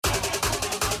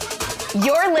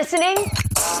You're listening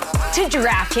to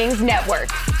DraftKings Network.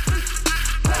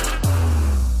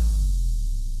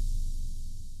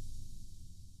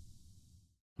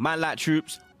 Man like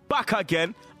troops, back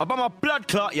again. About my blood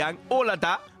clot, yang, all of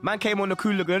that. Man came on the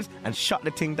Cooligans and shut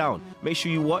the thing down. Make sure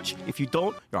you watch. If you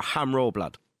don't, you're ham roll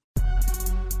blood.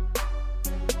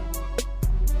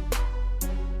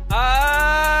 Ay,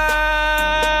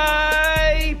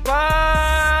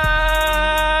 papi.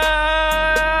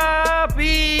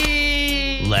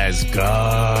 Let's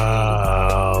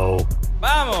go.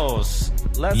 Vamos.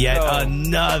 Let's Yet go.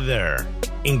 another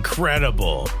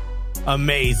incredible,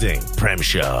 amazing Prem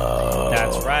show.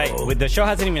 That's right. The show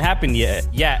hasn't even happened yet,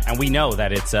 and we know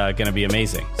that it's going to be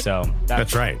amazing. So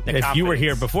that's right. If you were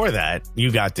here before that,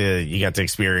 you got to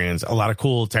experience a lot of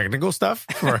cool technical stuff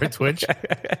for our Twitch.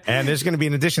 And there's going to be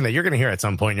an addition that you're going to hear at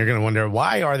some point. You're going to wonder,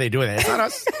 why are they doing it? It's not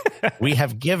us. We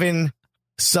have given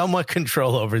somewhat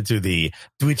control over to the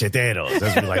Twitcheteros,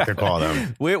 as we like to call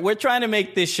them. We're trying to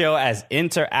make this show as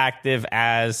interactive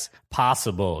as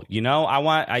possible. You know,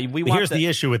 Here's the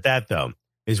issue with that, though,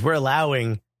 is we're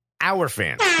allowing our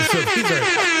fans. So these are,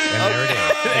 and there it is.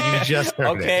 And you just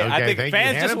heard it. Okay, I think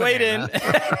fans just wait in.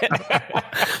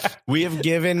 We have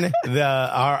given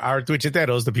our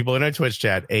Twitcheteros, the people in our Twitch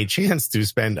chat, a chance to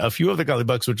spend a few of the Gully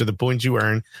Bucks, which are the points you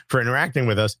earn for interacting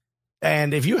with us.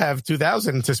 And if you have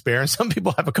 2,000 to spare, and some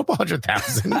people have a couple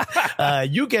 100,000,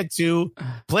 you get to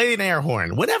play an air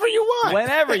horn whenever you want.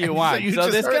 Whenever you want.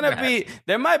 So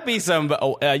there might be some,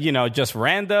 just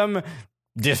random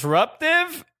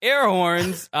disruptive air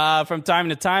horns from time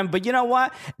to time, but you know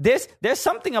what? There's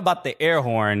something about the air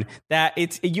horn that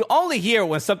you only hear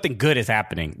when something good is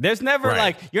happening. There's never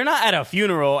like you're not at a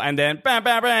funeral and then bam,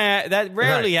 bam, bam. That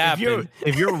rarely happens.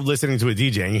 If you're listening to a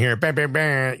DJ and you hear bam, bam,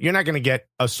 bam, you're not going to get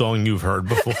a song you've heard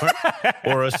before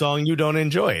or a song you don't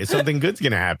enjoy. Something good's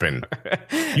going to happen.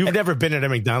 You've never been at a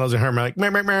McDonald's and heard like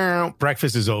meow, meow, meow,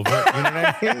 breakfast is over. You know what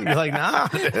I mean? You're like, nah.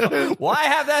 Dude. Why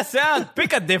have that sound?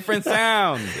 Pick a different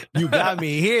sound. You got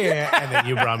me here, and then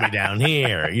you brought me down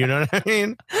here. You know what I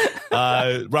mean?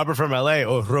 Robert from LA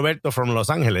or Roberto from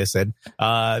Los Angeles said,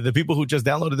 the people who just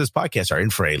downloaded this podcast are in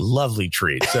for a lovely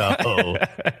treat. So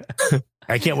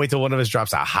I can't wait till one of us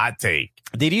drops a hot take.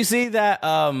 Did you see that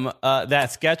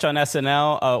that sketch on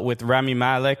SNL with Rami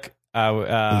Malek?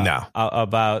 No.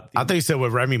 About I thought you said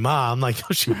with Remy Ma. I'm like,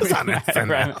 oh, she was on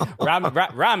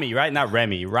SNL. Rami, right? Not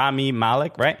Remy. Rami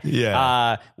Malek, right?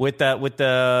 Yeah. With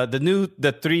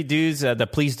the three dudes, the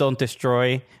Please Don't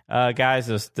Destroy guys,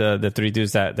 the three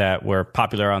dudes that were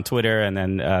popular on Twitter, and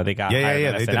then they got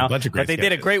hired on they SNL. did a bunch of great But they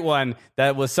did a great one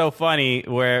that was so funny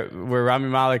where Rami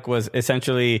Malek was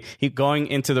essentially going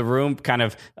into the room, kind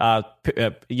of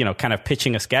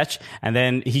pitching a sketch, and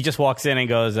then he just walks in and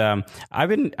goes, I've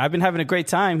been having a great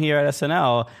time here at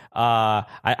SNL.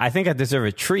 I think I deserve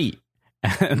a treat.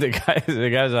 And the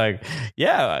guy's like,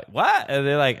 yeah, what? And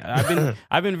they're like,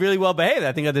 I've been really well behaved.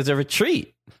 I think I deserve a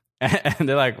treat. And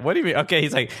they're like, what do you mean? Okay,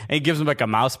 he's like, and he gives him like a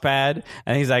mouse pad,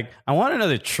 and he's like, I want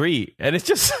another treat. And it's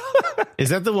just is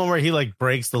that the one where he like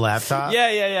breaks the laptop? Yeah.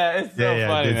 It's so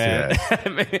funny, man.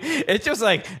 It's just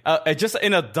like just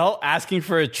an adult asking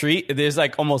for a treat. There's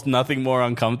like almost nothing more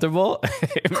uncomfortable.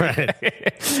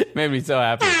 It made me so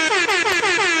happy.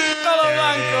 Colo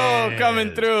Blanco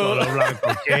coming through. Colo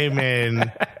Blanco came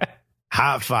in.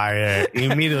 Hot fire.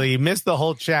 Immediately missed the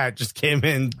whole chat, just came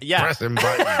in pressing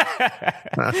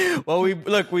buttons. Well,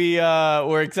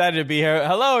 we're excited to be here.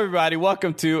 Hello, everybody.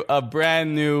 Welcome to a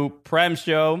brand new Prem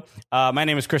show. My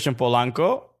name is Christian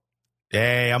Polanco.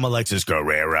 Hey, I'm Alexis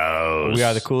Guerrero. We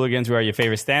are the Cooligans. We are your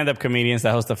favorite stand-up comedians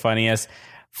that host the funniest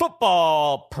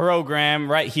football program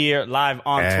right here live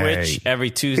on Twitch every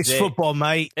Tuesday. It's football,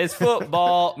 mate. It's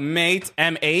football, mate.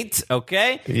 M8,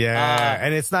 okay? Yeah,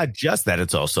 and it's not just that.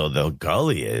 It's also the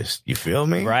gulliest. You feel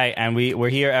me? Right, and we're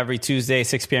here every Tuesday,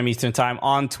 6 p.m. Eastern time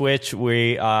on Twitch.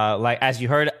 We, as you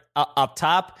heard up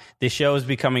top, the show is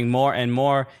becoming more and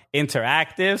more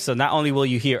interactive. So not only will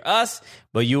you hear us,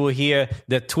 but you will hear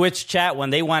the Twitch chat. When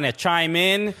they want to chime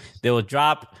in, they will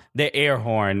drop the air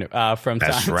horn from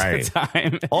time to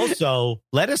time. Also,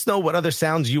 let us know what other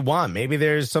sounds you want. Maybe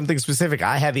there's something specific.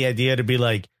 I had the idea to be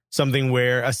like something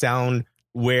where a sound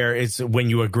where it's when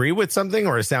you agree with something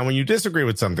or a sound when you disagree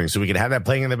with something. So we could have that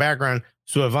playing in the background.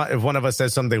 So if one of us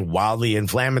says something wildly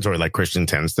inflammatory, like Christian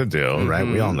tends to do, right?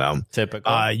 We all know.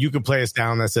 Typical. You could play a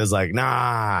sound that says like,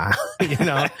 nah,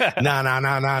 nah.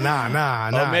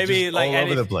 Or maybe just like all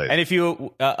over the place. And if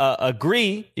you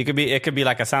agree, it could be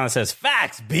like a sound that says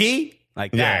facts, B.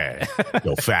 like that. Yeah.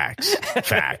 Yo, facts.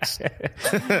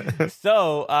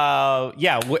 So,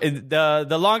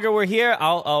 the longer we're here,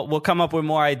 we'll come up with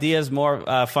more ideas,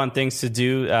 more fun things to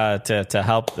do to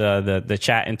help the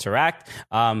chat interact.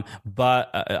 But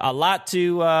a lot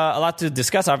to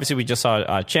discuss. Obviously, we just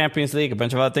saw Champions League, a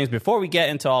bunch of other things. Before we get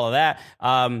into all of that,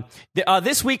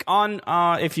 this week on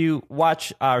if you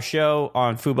watch our show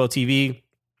on Fubo TV.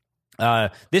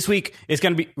 This week is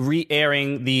going to be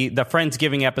re-airing the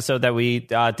Friendsgiving episode that we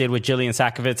did with Jillian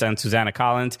Sakovitz and Susanna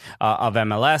Collins of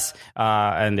MLS,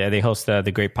 and they host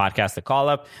the great podcast, The Call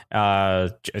Up.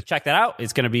 Check that out.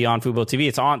 It's going to be on Fubo TV.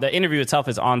 It's on the interview itself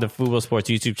is on the Fubo Sports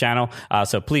YouTube channel,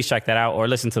 so please check that out or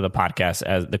listen to the podcast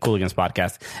as the Cooligans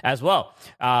podcast as well.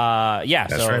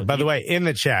 That's right. By the way, in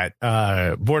the chat,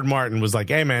 Board Martin was like,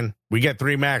 "Hey man, we get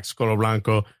 3 max, Colo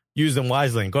Blanco. Use them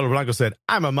wisely." And Colo Blanco said,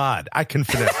 "I'm a mod. I can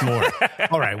finesse more."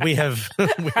 All right, we have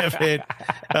hit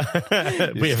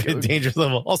dangerous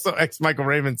level. Also, Michael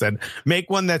Raymond said, "Make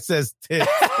one that says tits."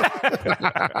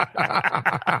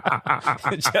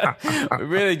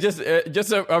 Really, just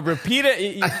a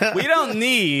repeated. We don't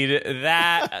need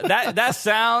that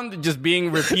sound just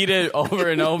being repeated over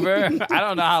and over. I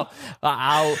don't know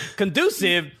how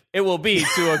conducive it will be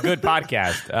to a good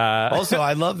podcast. Also,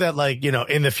 I love that, like,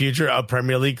 in the future, a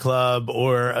Premier League club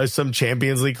or some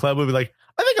Champions League club would be like,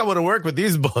 "I think I want to work with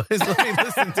these boys. Let me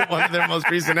listen to one of their most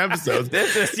recent episodes."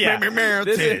 Tits.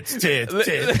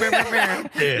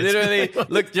 Literally,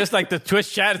 look, just like the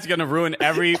Twitch chat is going to ruin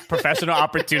every professional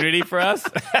opportunity for us.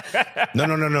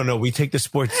 No. We take the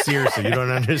sports seriously. You don't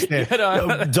understand.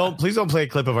 Please don't play a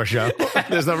clip of our show.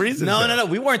 There's no reason. No.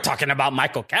 We weren't talking about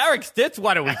Michael Carrick's tits.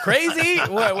 What, are we crazy?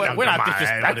 We're not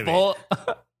disrespectful.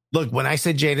 Look, when I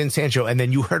said Jadon Sancho and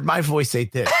then you heard my voice say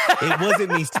this, it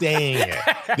wasn't me saying it.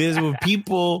 These were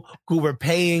people who were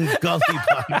paying gully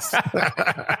bucks.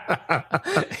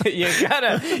 You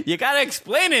gotta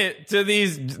explain it to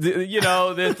these,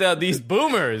 these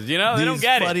boomers. They don't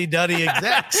get it. Fuddy-duddy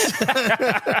execs.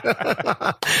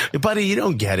 Buddy, you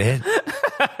don't get it.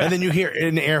 And then you hear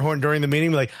an air horn during the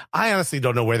meeting, like, I honestly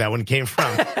don't know where that one came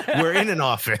from. We're in an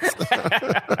office.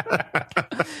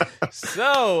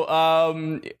 So,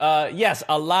 yes,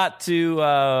 a lot to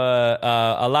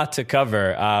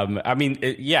cover.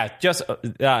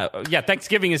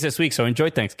 Thanksgiving is this week, so enjoy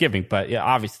Thanksgiving. But yeah,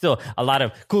 obviously, still a lot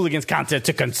of Cooligans content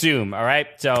to consume. All right,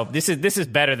 so this is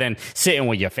better than sitting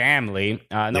with your family.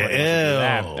 Nobody wants to do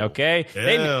that. Okay,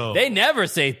 they never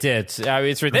say tits.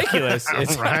 It's ridiculous.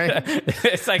 It's right.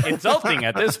 It's like insulting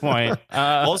at this point.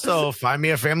 Also, find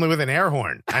me a family with an air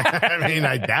horn.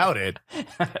 I doubt it.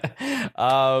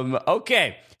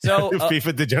 Okay. So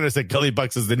FIFA Degenerate said Gully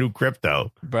Bucks is the new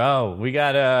crypto. Bro, we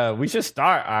should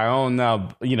start our own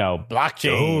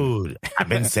blockchain. Dude, I've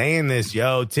been saying this,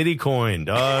 titty coin,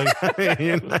 dog.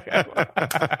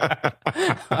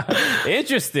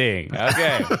 Interesting.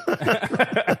 Okay.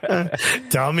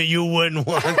 Tell me you wouldn't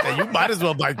want that. You might as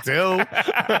well buy 2.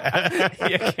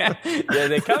 Yeah,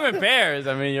 they come in pairs.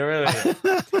 I mean, you're really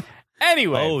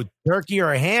Anyway. Turkey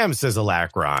or ham, says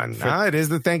Alacron. It is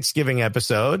the Thanksgiving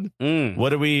episode.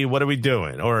 What are we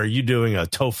doing? Or are you doing a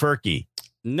tofurkey?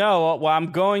 No, well,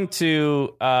 I'm going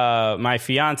to my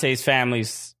fiance's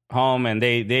family's home, and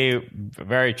they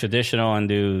very traditional and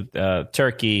do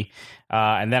turkey.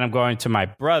 And then I'm going to my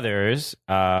brother's.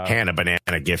 Hannah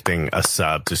Banana gifting a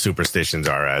sub to Superstitions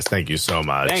RS. Thank you so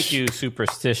much. Thank you,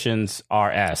 Superstitions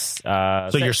RS.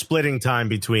 So you're splitting time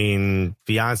between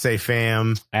fiance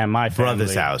fam and my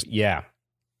brother's house. Yeah.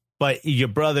 But your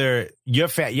brother, your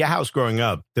house growing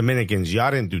up, Dominicans,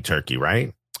 y'all didn't do turkey,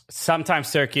 right? Sometimes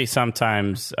turkey,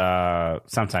 sometimes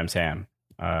ham.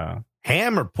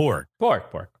 Ham or pork?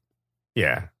 Pork.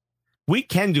 Yeah. We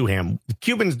can do ham.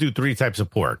 Cubans do 3 types of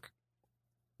pork.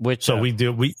 Which we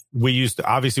do. We used to,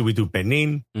 obviously we do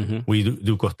penin, we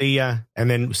do costilla, and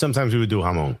then sometimes we would do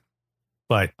jamon.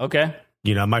 But okay,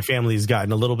 my family's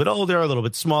gotten a little bit older, a little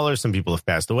bit smaller. Some people have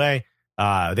passed away.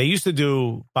 They used to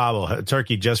do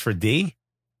turkey just for D,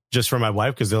 just for my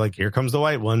wife, because they're like, here comes the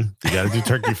white one. You got to do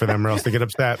turkey for them, or else they get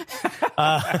upset.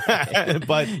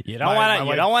 But you don't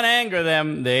want to anger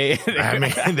them. They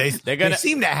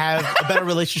seem to have a better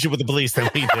relationship with the police than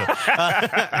we do,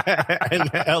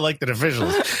 and elected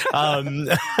officials.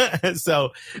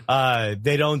 So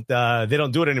they don't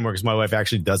do it anymore because my wife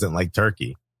actually doesn't like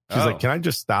turkey. She's like, can I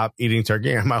just stop eating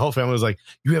turkey? And my whole family was like,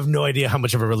 you have no idea how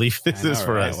much of a relief this is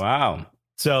for us. Wow.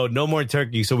 So no more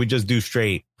turkey. So we just do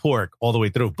straight pork all the way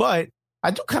through. But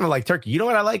I do kind of like turkey. You know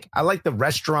what I like? I like the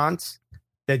restaurants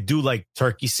that do like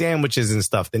turkey sandwiches and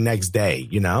stuff the next day,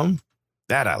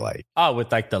 That I like. Oh,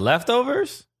 with like the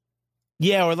leftovers?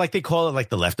 Yeah, or like they call it like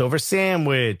the leftover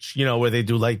sandwich, where they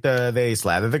do like they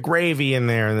slather the gravy in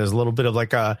there and there's a little bit of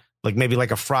maybe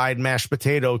like a fried mashed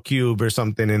potato cube or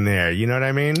something in there. You know what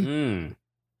I mean?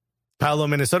 Paolo,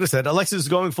 Minnesota said, Alexis is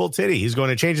going full titty. He's going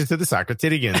to change it to the soccer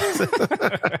tittygans.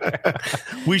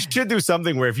 We should do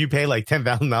something where if you pay like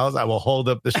 $10,000, I will hold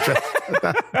up the strap.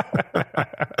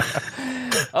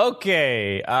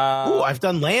 Okay. Ooh, I've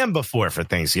done lamb before for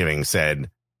Thanksgiving,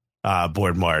 said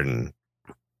Board Martin.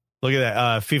 Look at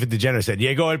that. FIFA Degenerate said,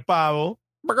 yeah, go ahead, Pavo.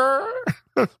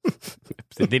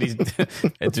 Did he,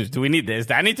 do we need this? Does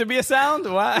that need to be a sound?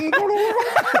 What?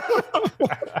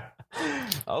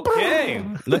 Okay.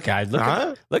 Look, guys,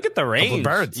 look at the range.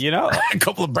 Birds. A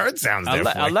couple of bird sounds there.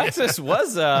 Alexis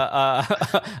was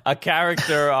a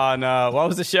character on, what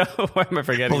was the show? Why am I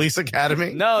forgetting? Police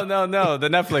Academy? No, the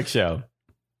Netflix show.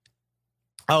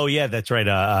 Oh, yeah, that's right.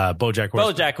 BoJack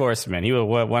Horseman. BoJack Horseman. He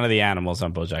was one of the animals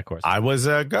on BoJack Horseman. I was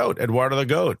a goat, Eduardo the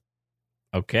Goat.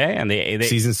 Okay, and they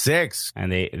season 6,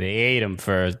 and they ate him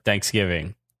for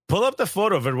Thanksgiving. Pull up the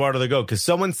photo of Eduardo the Goat because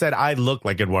someone said I look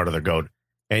like Eduardo the Goat,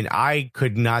 and I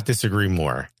could not disagree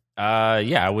more.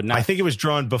 Yeah, I would not. I think it was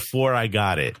drawn before I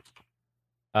got it.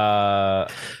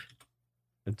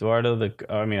 Eduardo the.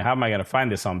 I mean, how am I going to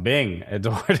find this on Bing?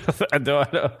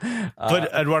 Eduardo. Put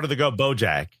Eduardo the Goat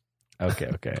BoJack.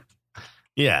 Okay.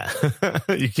 Yeah,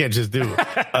 you can't just do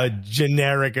a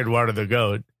generic Eduardo the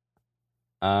Goat.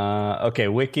 Okay,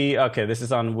 Wiki. Okay, this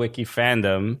is on Wiki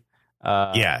Fandom.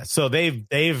 Yeah, so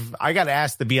I got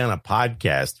asked to be on a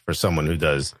podcast for someone who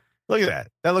does. Look at that.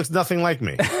 That looks nothing like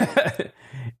me.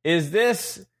 Does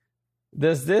this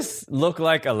look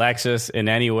like Alexis in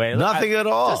any way? Nothing at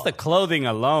all. Just the clothing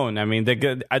alone. I mean,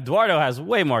 Eduardo has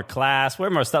way more class, way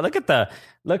more stuff. Look at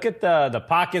the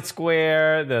pocket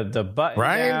square, the button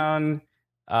down.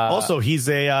 Also, he's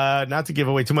a not to give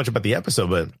away too much about the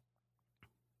episode, but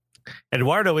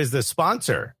Eduardo is the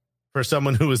sponsor for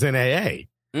someone who was in AA.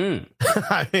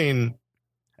 I mean,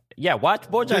 yeah, watch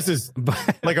BoJack. This is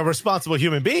like a responsible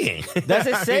human being. Does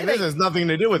it say this has nothing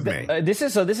to do with me? This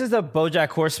is the BoJack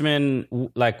Horseman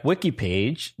wiki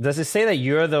page. Does it say that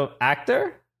you're the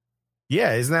actor?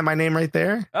 Yeah, isn't that my name right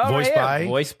there? Oh,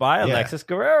 voiced by Alexis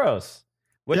Guerreros.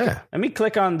 Let me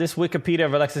click on this Wikipedia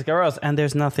of Alexis Guerreros, and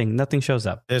there's nothing. Nothing shows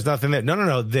up. There's nothing there.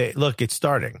 No. Look, it's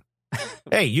starting.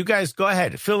 Hey, you guys, go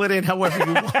ahead. Fill it in however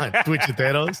you want.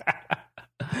 Twitcheteros.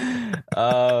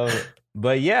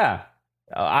 But yeah,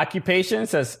 occupation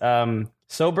says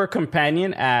sober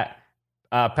companion at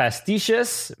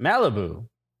Pastiches Malibu.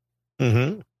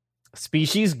 Mm-hmm.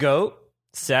 Species goat.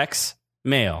 Sex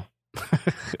male.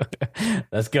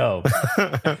 Let's go.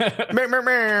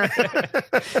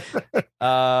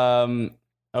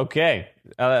 Okay.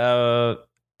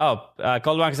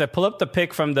 Coldwalker said, pull up the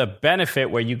pic from the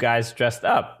benefit where you guys dressed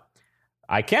up.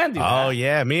 I can do that. Oh,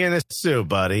 yeah. Me in a suit,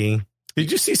 buddy.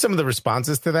 Did you see some of the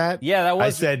responses to that? Yeah, that was I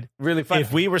said, really fun.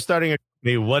 If we were starting a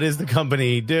company, what does the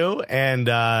company do? And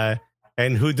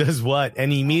who does what?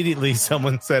 And immediately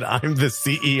someone said, I'm the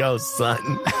CEO's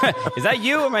son. Is that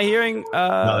you? Am I hearing?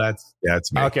 No,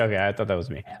 that's me. Okay. I thought that was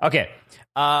me. Okay.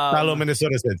 Paolo,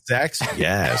 Minnesota said sex.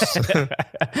 Yes. Okay.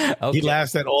 He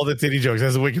laughs at all the titty jokes.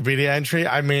 That's a Wikipedia entry.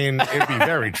 I mean, it'd be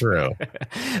very true.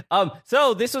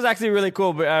 So this was actually really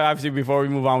cool. But obviously, before we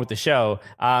move on with the show,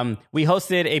 we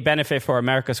hosted a benefit for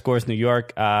America Scores New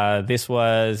York. This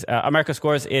was America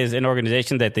Scores is an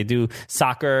organization that they do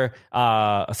soccer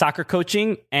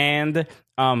coaching and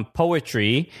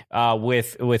poetry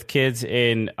with kids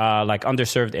in like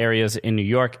underserved areas in New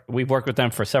York. We've worked with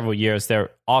them for several years.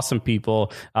 They're awesome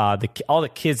people. All the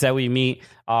kids that we meet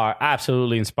are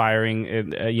absolutely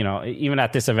inspiring. Even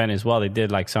at this event as well, they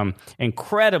did like some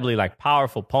incredibly like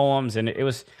powerful poems, and it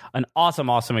was an awesome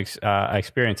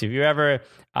experience. If you ever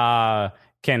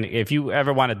if you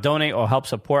ever want to donate or help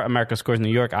support America Scores New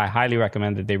York, I highly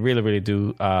recommend it. They really, really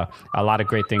do a lot of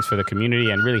great things for the community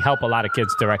and really help a lot of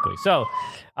kids directly. So,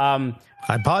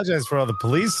 I apologize for all the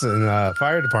police and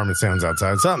fire department sounds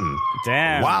outside. Something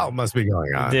wow must be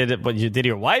going on. Did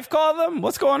your wife call them?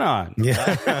 What's going on?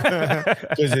 Yeah,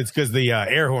 because the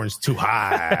air horn's too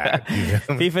high.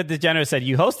 FIFA Degenerate said,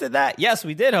 "You hosted that?" Yes,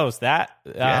 we did host that.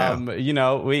 Yeah.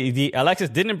 Alexis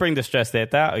didn't bring the stress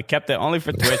data. We kept it only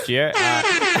for Twitch here.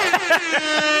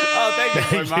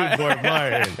 Thank you, Board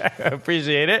Martin.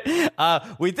 Appreciate it.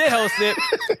 We did host it.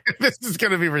 This is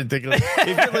going to be ridiculous.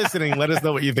 If you're listening, let us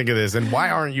know what you think of this and why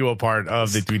aren't you a part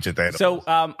of the Twitcheteros? So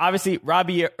obviously,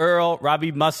 Robbie Earl,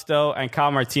 Robbie Musto, and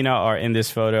Kyle Martino are in this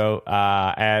photo,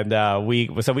 and we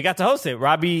got to host it.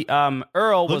 Robbie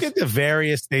Earl. Look at the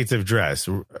various states of dress.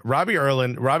 Robbie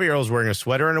Earl's wearing a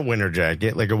sweater and a winter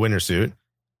jacket, like a winter suit.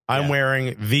 I'm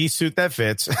wearing the suit that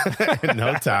fits,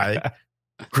 no tie.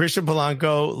 Christian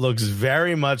Polanco looks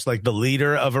very much like the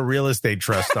leader of a real estate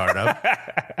trust startup.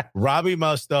 Robbie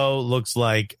Musto looks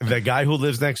like the guy who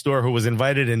lives next door who was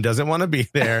invited and doesn't want to be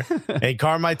there. And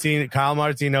Kyle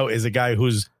Martino is a guy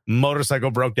whose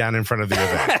motorcycle broke down in front of the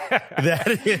event. That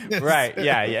is right.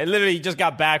 Yeah. Literally, he just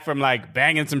got back from like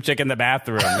banging some chick in the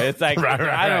bathroom. It's like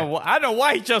I don't know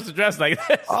why he chose to dress like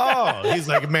this. Oh, he's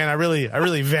like, man, I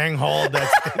really Van hauled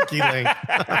that stinky link.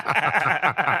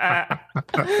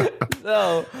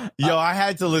 So, I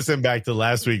had to listen back to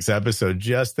last week's episode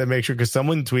just to make sure, because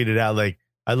someone tweeted out like,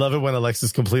 I love it when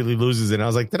Alexis completely loses it. And I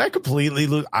was like, did I completely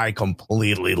lose? I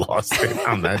completely lost it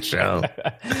on that show.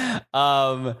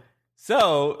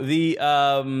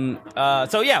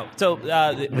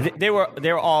 They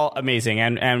were all amazing,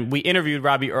 and we interviewed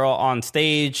Robbie Earl on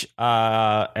stage,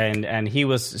 and he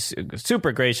was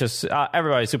super gracious.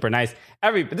 Everybody super nice.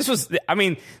 This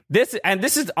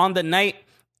is on the night.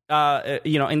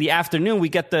 In the afternoon, we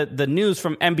get the news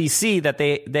from NBC that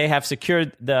they have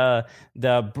secured the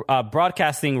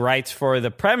broadcasting rights for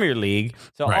the Premier League.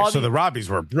 So the Robbies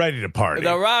were ready to party.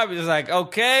 The Robbies was like,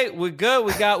 okay, we're good.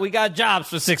 We got jobs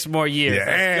for 6 more years.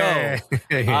 Yeah.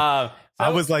 Let's go. I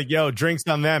was like, yo, drinks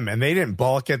on them. And they didn't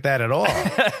balk at that at all.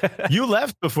 You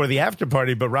left before the after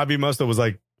party, but Robbie Musto was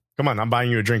like, come on, I'm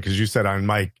buying you a drink because you said on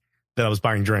mic that I was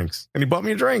buying drinks. And he bought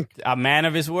me a drink. A man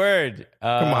of his word.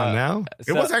 Come on now.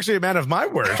 It was actually a man of my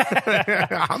word.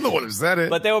 I'm the one who said it.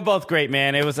 But they were both great,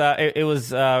 man. It was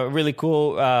really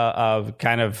cool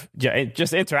kind of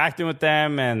just interacting with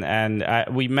them.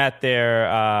 And we met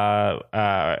their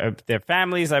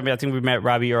families. I think we met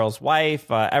Robbie Earl's wife.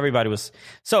 Everybody was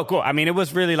so cool. I mean, it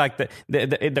was really like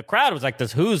the crowd was like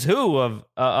this who's who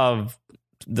of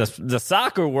the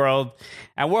soccer world,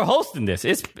 and we're hosting this.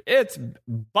 It's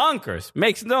bonkers.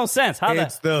 Makes no sense.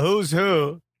 It's the who's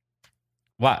who.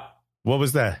 What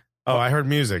was that? Oh, I heard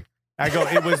music. I go,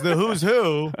 it was the who's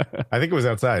who. I think it was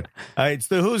outside. It's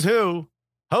the who's who,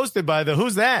 hosted by the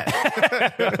who's that.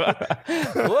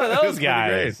 Who are those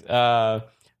guys?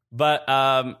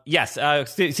 Yes,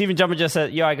 Stephen Jumper just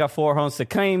said, yo, I got 4 homes to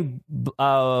claim,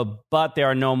 but there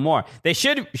are no more. They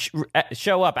should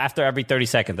show up after every 30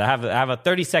 seconds. I have a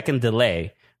 30-second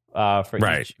delay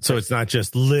for each. So it's not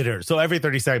just litter. So every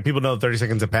 30 seconds, people know 30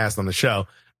 seconds have passed on the show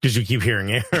because you keep hearing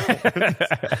it.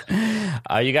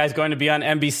 Are you guys going to be on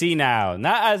NBC now?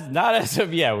 Not as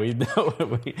of yet.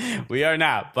 We are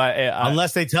not. But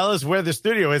unless they tell us where the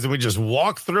studio is and we just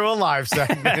walk through a live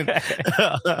segment.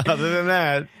 Other than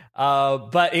that.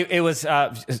 But it was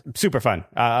super fun.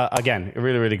 Again, a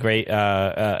really, really great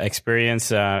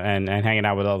experience and hanging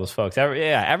out with all those folks.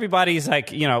 Everybody's like,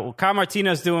 Kyle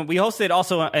Martino's doing. We hosted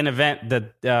also an event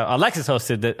that Alexis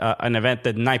hosted an event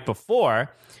the night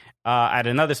before at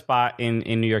another spot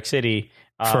in New York City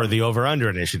for the Over Under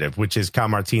Initiative, which is Kyle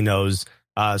Martino's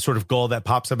sort of goal that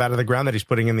pops up out of the ground that he's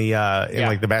putting in the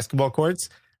like the basketball courts.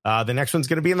 The next one's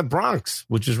going to be in the Bronx,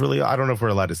 which is really, I don't know if we're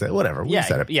allowed to say it. Whatever. We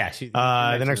said it. Yeah.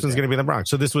 The next one's going to be in the Bronx.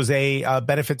 So this was a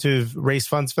benefit to raise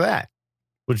funds for that,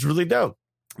 which is really dope.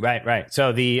 Right.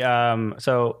 So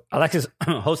so Alexis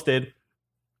hosted.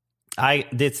 I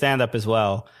did stand up as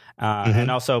well. And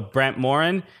also Brent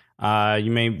Morin.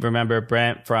 You may remember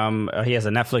Brent from, he has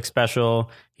a Netflix special.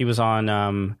 He was on,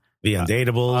 The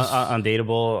Undateables.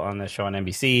 Undateable on the show on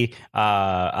NBC.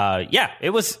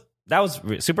 That was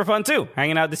super fun too.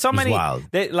 Hanging out. There's so many. Wild.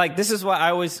 This is what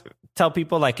I always tell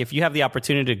people. Like, if you have the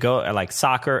opportunity to go at like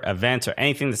soccer events or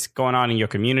anything that's going on in your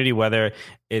community, whether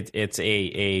it's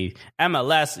a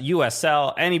MLS,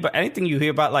 USL, anything you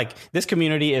hear about, like this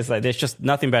community is like, there's just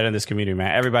nothing better in this community,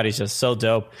 man. Everybody's just so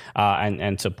dope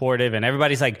and supportive, and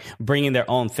everybody's like bringing their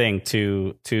own thing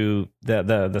to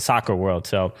the soccer world.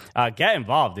 So get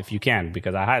involved if you can,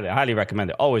 because I highly recommend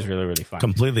it. Always really, really fun.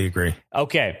 Completely agree.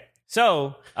 Okay.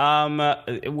 So,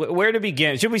 where to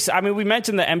begin? We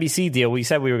mentioned the NBC deal. We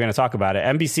said we were going to talk about it.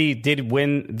 NBC did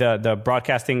win the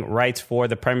broadcasting rights for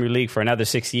the Premier League for another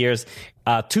 6 years.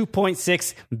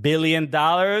 $2.6 billion.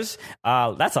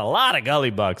 That's a lot of gully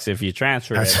bucks if you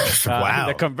transfer it. Wow.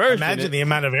 The conversion. Imagine the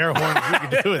amount of air horns you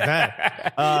could do with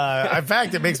that. In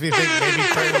fact, it makes me think maybe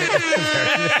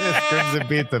Crimson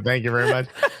Pizza. Thank you very much.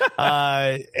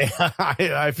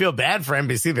 I feel bad for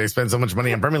NBC. They spend so much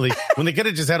money on Premier League when they could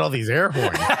have just had all these air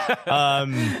horns.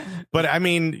 But I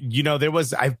mean, there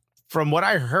was, from what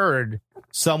I heard,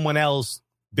 someone else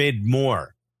bid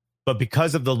more. But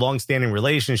because of the longstanding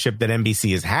relationship that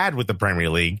NBC has had with the Premier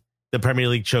League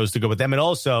chose to go with them. And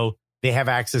also, they have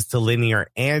access to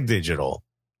linear and digital,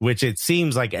 which it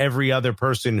seems like every other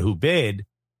person who bid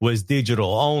was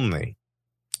digital only.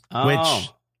 Oh. Which,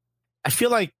 I feel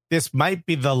like this might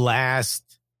be the last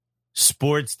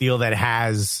sports deal that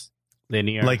has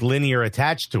linear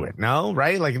attached to it. No,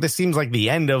 right? Like this seems like the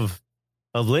end of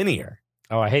linear.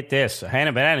 Oh, I hate this.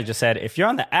 Hannah Banana just said, if you're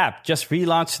on the app, just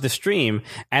relaunch the stream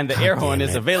and the air horn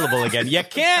is available again. You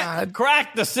can't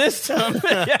crack the system.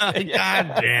 God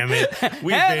damn it.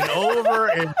 We've been over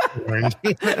and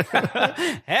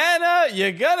Hannah,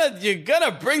 you're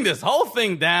gonna bring this whole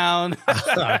thing down.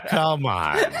 Come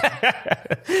on.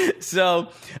 So,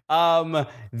 so I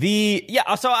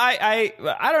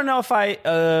don't know if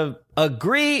I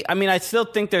agree. I mean, I still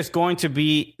think there's going to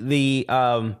be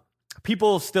the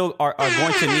people still are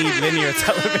going to need linear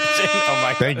television. Oh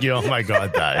my God. Thank you. Oh my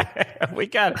God, Di. I'm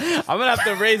gonna have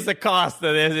to raise the cost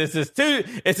of this. It's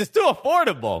just too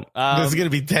affordable. This is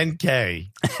gonna be $10K.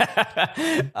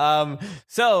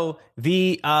 So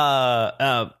the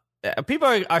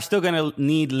people are still gonna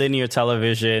need linear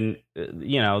television.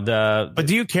 But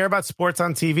do you care about sports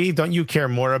on TV? Don't you care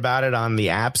more about it on the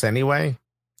apps anyway?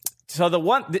 So the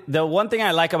one thing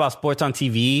I like about sports on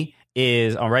TV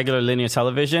is on regular linear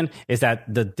television is that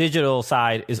the digital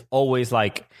side is always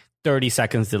like 30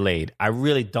 seconds delayed. I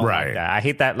really don't like that. I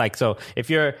hate that. Like, so if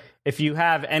you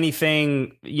have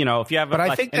anything, if you have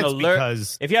I think that's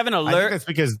because if you have an alert, I think that's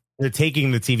because they're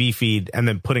taking the TV feed and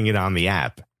then putting it on the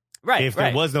app. Right. If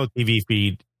there was no TV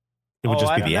feed, it would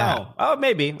just be the app. Oh,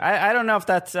 maybe. I don't know if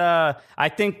that's. I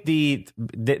think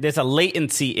there's a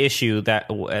latency issue that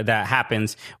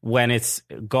happens when it's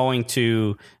going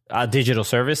to digital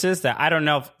services that I don't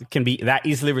know if can be that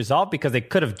easily resolved because they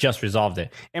could have just resolved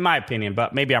it, in my opinion.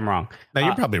 But maybe I'm wrong. No,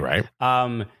 you're probably right.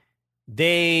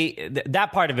 That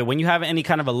part of it, when you have any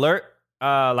kind of alert,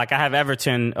 like I have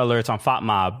Everton alerts on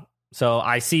FOTMob. So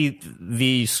I see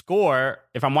the score.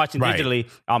 If I'm watching digitally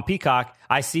on Peacock,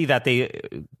 I see that they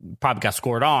probably got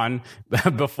scored on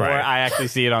before I actually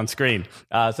see it on screen.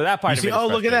 So that part of it. Oh,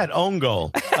 look at that own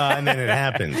goal, and then it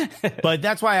happened. But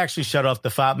that's why I actually shut off the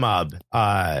FOTMob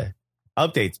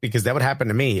updates because that would happen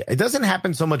to me. It doesn't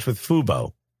happen so much with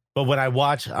Fubo, but when I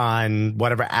watch on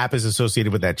whatever app is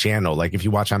associated with that channel, like if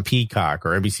you watch on Peacock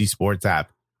or NBC Sports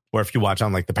app, or if you watch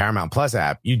on like the Paramount Plus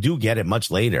app, you do get it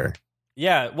much later.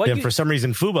 Yeah. For some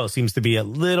reason, Fubo seems to be a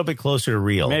little bit closer to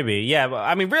real. Maybe. Yeah.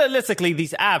 I mean, realistically,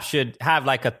 these apps should have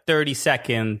like a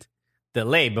 30-second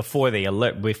delay before they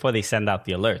send out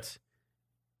the alerts,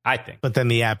 I think. But then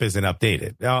the app isn't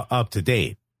updated, up to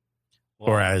date,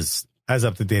 or as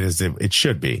up to date as it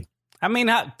should be. I mean,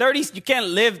 30, you can't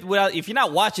live without, if you're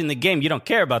not watching the game, you don't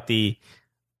care about the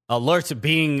alerts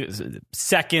being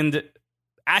second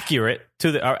accurate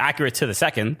to the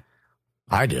second.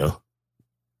 I do.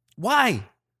 Why?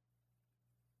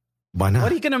 Why not?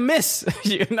 What are you going to miss?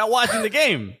 You're not watching the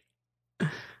game.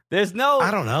 There's no... I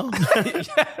don't know.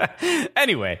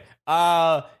 Anyway,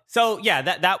 so yeah,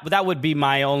 that would be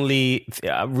my only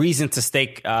reason to stay,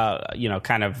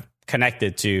 kind of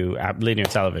connected to linear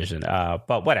television.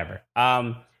 But whatever.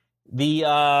 But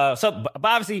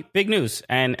obviously big news,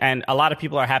 and a lot of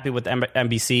people are happy with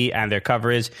NBC and their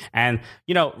coverage. And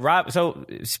so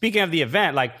speaking of the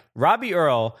event, like Robbie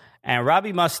Earl and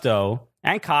Robbie Musto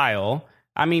and Kyle,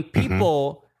 I mean,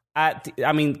 people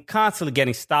constantly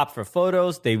getting stopped for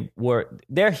photos.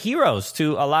 They're heroes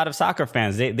to a lot of soccer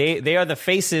fans. They are the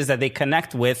faces that they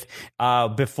connect with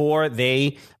before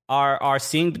they are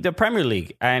seeing the Premier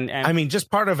League. And I mean, just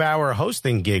part of our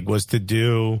hosting gig was to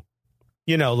do,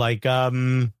 like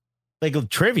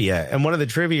trivia. And one of the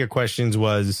trivia questions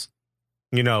was,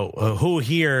 who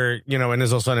here, and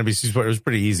there's also on NBC Sports. It was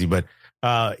pretty easy, but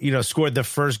scored the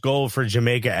first goal for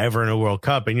Jamaica ever in a World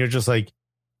Cup. And you're just like,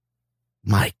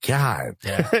 my God,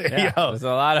 there's a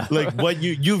lot of like what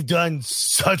you've done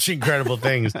such incredible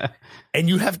things and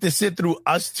you have to sit through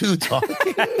us two talking.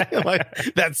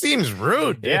 Like, that seems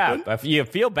rude. Dude. Yeah. But you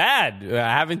feel bad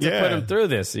having to put them through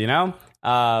this, it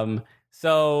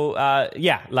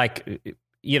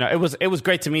was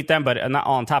great to meet them, but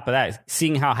on top of that,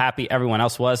 seeing how happy everyone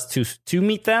else was to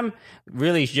meet them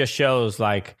really just shows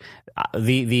like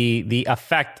the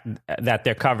effect that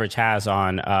their coverage has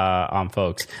on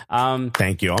folks.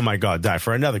 Thank you. Oh my God, Di,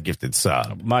 for another gifted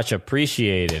sub. Much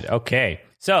appreciated. Okay.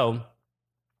 So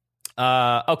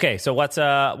what's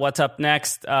up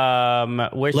next?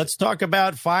 Let's talk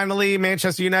about finally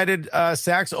Manchester United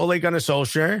sacks Ole Gunnar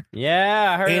Solskjaer.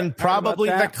 Yeah, I heard. In probably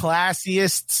the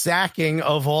classiest sacking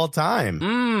of all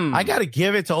time. I got to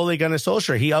give it to Ole Gunnar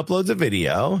Solskjaer. He uploads a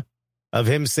video of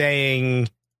him saying,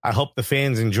 "I hope the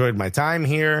fans enjoyed my time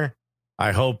here.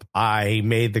 I hope I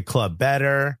made the club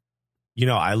better.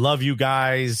 I love you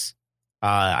guys.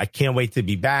 I can't wait to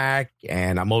be back,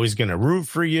 and I'm always going to root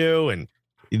for you." And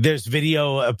there's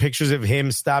video pictures of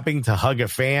him stopping to hug a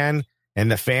fan.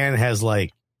 and the fan has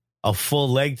like a full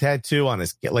leg tattoo on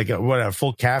his, like a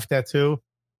full calf tattoo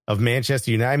of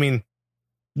Manchester United. I mean,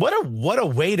 what a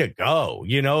way to go,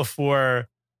 for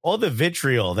all the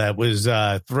vitriol that was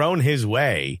thrown his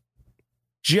way,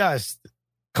 just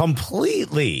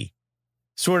completely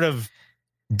sort of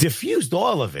diffused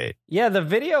all of it. Yeah, the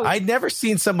video. I'd never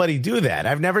seen somebody do that.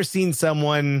 I've never seen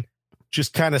someone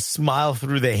just kind of smile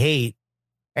through the hate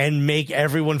and make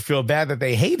everyone feel bad that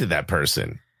they hated that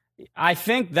person. I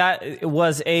think that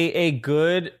was a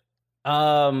good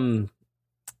look.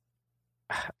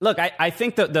 I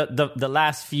think the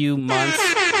last few months,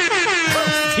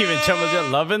 Steven Chumble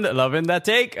loving that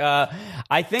take.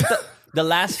 I think the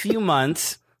last few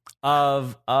months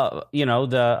of Ollie's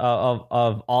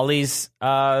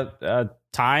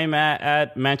time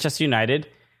at Manchester United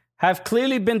have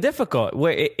clearly been difficult.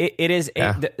 Where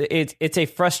it's a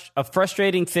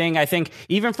frustrating thing. I think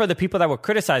even for the people that were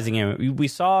criticizing him, we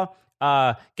saw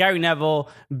Gary Neville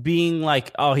being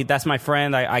like, "Oh, that's my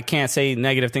friend. I can't say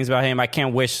negative things about him. I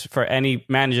can't wish for any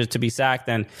manager to be sacked."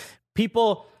 And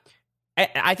people,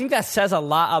 I think that says a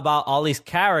lot about Ollie's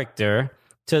character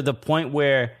to the point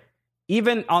where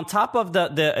even on top of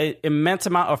the immense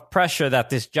amount of pressure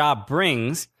that this job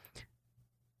brings,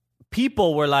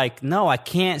 people were like, no, I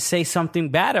can't say something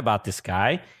bad about this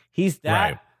guy. He's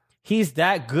that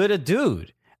good a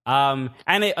dude. And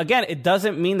it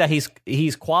doesn't mean that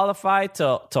he's qualified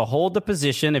to hold the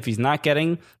position if he's not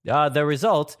getting the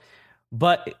results.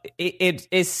 But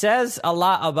it says a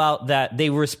lot about that they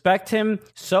respect him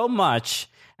so much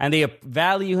and they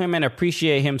value him and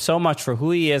appreciate him so much for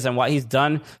who he is and what he's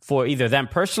done for either them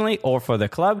personally or for the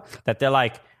club, that they're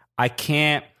like, I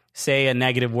can't say a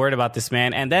negative word about this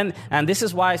man. And this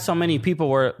is why so many people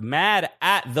were mad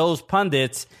at those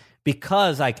pundits,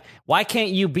 because like, why can't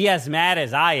you be as mad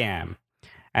as I am?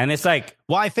 And it's like,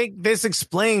 well, I think this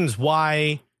explains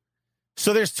why.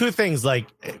 So there's two things, like,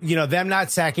 them not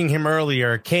sacking him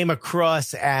earlier came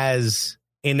across as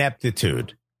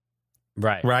ineptitude.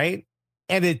 Right.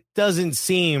 And it doesn't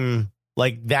seem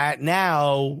like that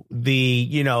now.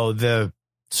 The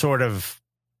sort of,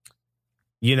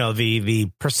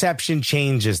 the perception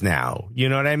changes now. You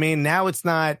know what I mean? Now it's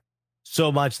not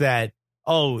so much that,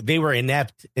 they were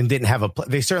inept and didn't have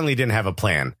they certainly didn't have a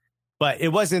plan. But it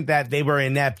wasn't that they were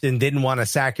inept and didn't want to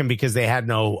sack him because they had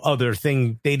no other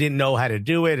thing. They didn't know how to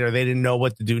do it, or they didn't know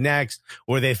what to do next,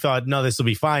 or they thought, no, this will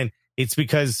be fine. It's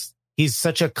because he's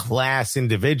such a class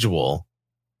individual.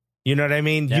 You know what I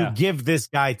mean? Yeah. You give this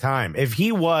guy time. If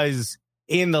he was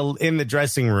in the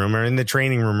dressing room or in the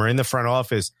training room or in the front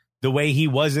office the way he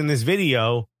was in this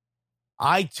video,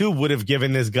 I too would have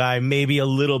given this guy maybe a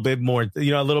little bit more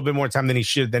time than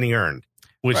he earned,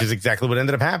 which is exactly what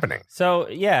ended up happening. So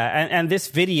yeah, and this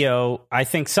video, I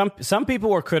think some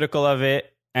people were critical of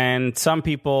it, and some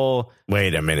people.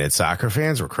 Wait a minute, soccer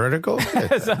fans were critical,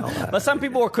 but some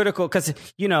people were critical because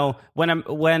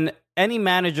when any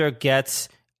manager gets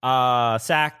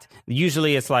sacked,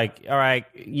 usually it's like, all right,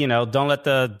 don't let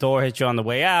the door hit you on the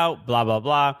way out, blah blah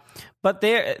blah. But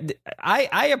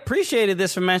I appreciated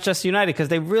this from Manchester United because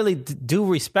they really do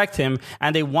respect him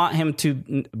and they want him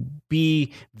to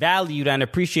be valued and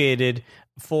appreciated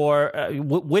for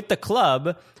with the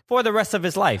club for the rest of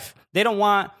his life. They don't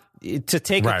want to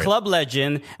take a club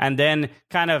legend and then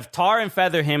kind of tar and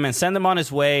feather him and send him on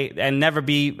his way and never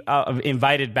be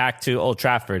invited back to Old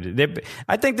Trafford.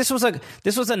 I think this was a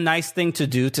nice thing to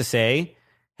do, to say,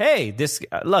 hey,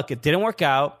 it didn't work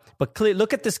out, but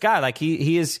look at this guy. Like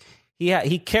he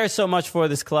cares so much for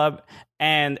this club,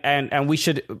 and we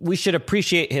should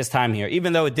appreciate his time here,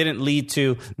 even though it didn't lead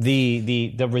to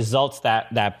the results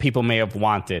that people may have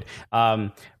wanted.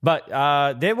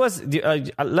 But there was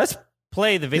let's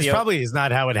play the video. This probably is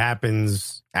not how it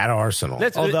happens at Arsenal.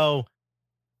 Although,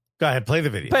 go ahead, play the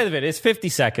video. Play the video. It's 50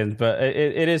 seconds, but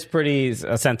it is pretty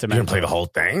sentimental. You're going to play the whole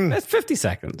thing? It's 50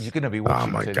 seconds. You're going to be watching.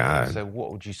 Oh, my God. So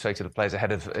what would you say to the players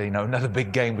ahead of another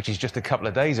big game, which is just a couple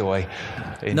of days away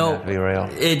in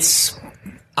Villarreal? It's,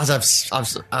 as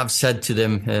I've said to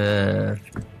them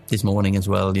this morning as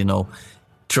well,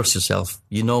 trust yourself.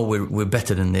 We're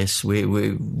better than this.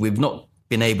 We've not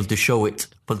been able to show it,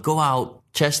 but go out,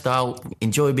 chest out,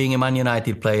 enjoy being a Man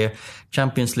United player.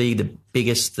 Champions League, the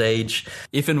biggest stage.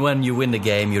 If and when you win the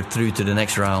game, you're through to the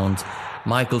next round.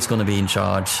 Michael's going to be in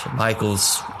charge. I've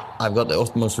got the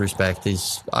utmost respect.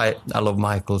 I love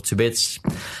Michael to bits.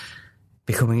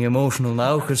 Becoming emotional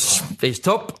now because he's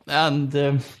top, and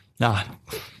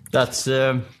that's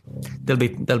they'll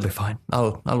be fine.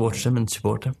 I'll watch them and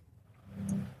support them.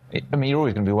 I mean, you're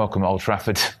always going to be welcome at Old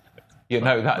Trafford. Well,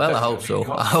 I hope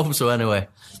so. I hope so anyway.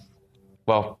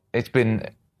 Well, it's been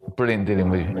Brilliant dealing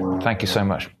with you. Thank you so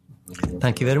much.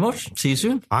 Thank you very much. See you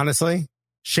soon. Honestly,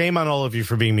 shame on all of you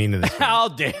for being mean to this man. How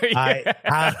dare you?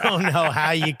 I don't know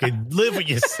how you could live with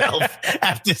yourself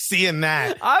after seeing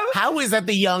that. How is that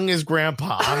the youngest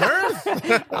grandpa on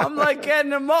earth? I'm like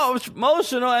getting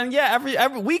emotional, and yeah,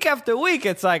 every week after week,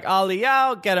 it's like Ollie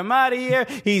out, get him out of here.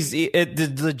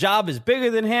 The job is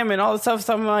bigger than him, and all this stuff.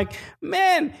 So I'm like,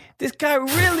 man, this guy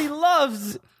really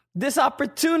loves this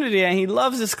opportunity, and he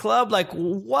loves this club. Like,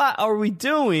 what are we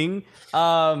doing?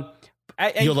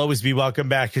 You'll always be welcome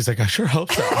back. He's like, I sure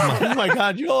hope so. I'm like, oh my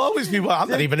God, you'll always be welcome. I'm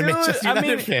not even a Manchester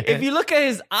United fan. If you look at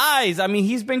his eyes, I mean,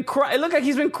 he's been crying. It looked like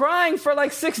he's been crying for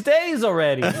like 6 days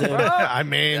already. I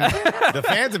mean, the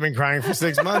fans have been crying for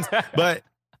 6 months, but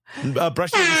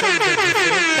Brush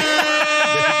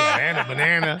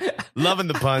banana, loving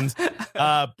the puns.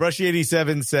 Brushy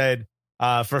 87 said,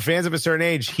 for fans of a certain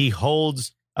age, he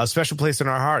holds a special place in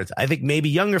our hearts. I think maybe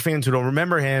younger fans who don't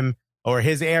remember him or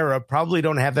his era probably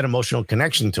don't have that emotional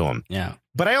connection to him. Yeah.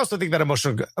 But I also think that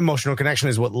emotional connection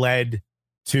is what led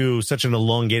to such an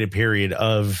elongated period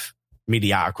of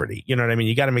mediocrity. You know what I mean?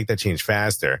 You got to make that change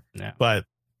faster. Yeah. But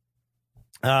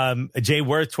Jay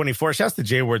Worth 24, shouts to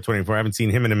Jay Worth 24. I haven't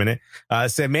seen him in a minute.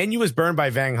 Said Man U was burned by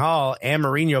Van Gaal and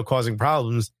Mourinho causing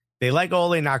problems. They like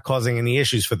Ole not causing any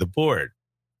issues for the board.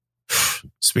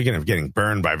 Speaking of getting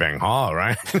burned by Van Gaal,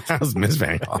 right? How's Miss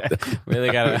Van Gaal? Really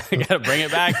gotta bring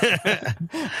it back.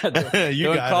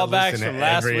 You got callbacks from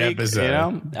last week, episode. you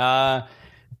know.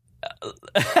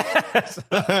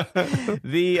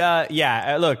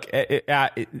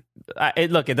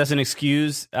 Look, it doesn't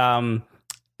excuse.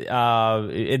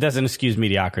 It doesn't excuse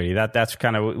mediocrity. That's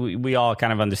kind of we all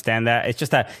kind of understand that. It's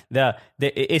just that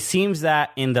it seems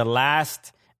that in the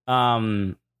last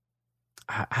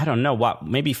I don't know what,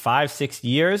 maybe 5-6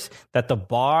 years, that the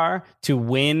bar to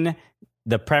win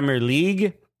the Premier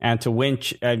League and to win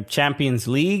Champions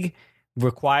League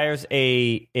requires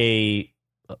a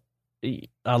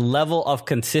level of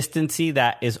consistency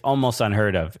that is almost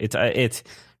unheard of.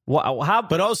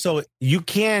 But also you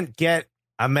can't get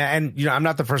a man. And I'm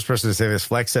not the first person to say this.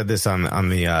 Flex said this on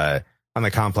the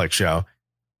Complex show.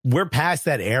 We're past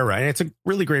that era, and it's a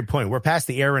really great point. We're past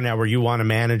the era now where you want a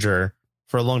manager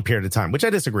for a long period of time, which I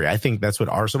disagree. I think that's what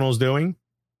Arsenal's doing.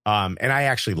 And I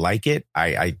actually like it.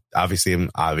 I obviously am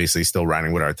still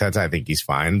riding with Arteta. I think he's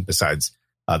fine. Besides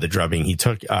the drubbing he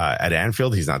took at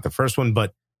Anfield, he's not the first one.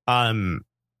 But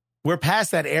we're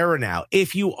past that era now.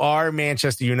 If you are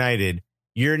Manchester United,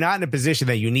 you're not in a position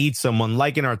that you need someone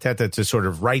like an Arteta to sort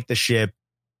of right the ship,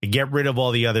 get rid of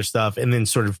all the other stuff, and then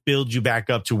sort of build you back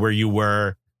up to where you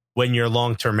were when your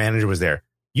long-term manager was there.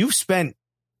 You've spent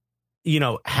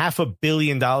 $500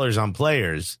 million on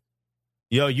players.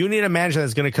 You need a manager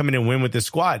that's going to come in and win with the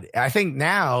squad. I think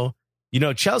now,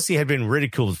 Chelsea had been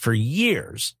ridiculed for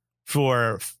years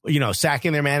for,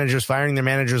 sacking their managers, firing their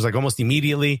managers like almost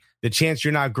immediately. The chance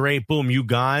you're not great, boom, you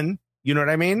gone. You know what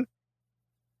I mean?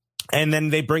 And then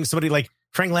they bring somebody like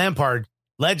Frank Lampard,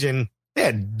 legend. They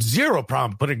had zero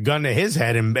problem putting a gun to his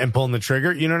head and pulling the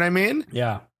trigger. You know what I mean?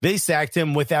 Yeah. They sacked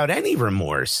him without any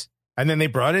remorse. And then they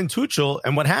brought in Tuchel,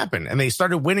 and what happened? And they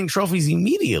started winning trophies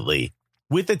immediately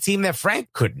with a team that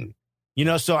Frank couldn't.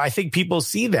 So I think people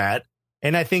see that,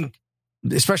 and I think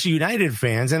especially United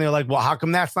fans, and they're like, well, how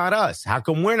come that's not us? How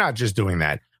come we're not just doing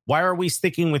that? Why are we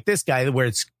sticking with this guy where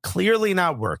it's clearly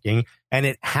not working, and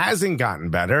it hasn't gotten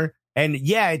better? And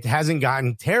yeah, it hasn't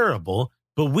gotten terrible,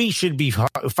 but we should be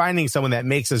finding someone that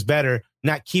makes us better,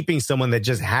 not keeping someone that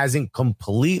just hasn't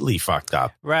completely fucked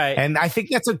up. Right. And I think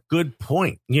that's a good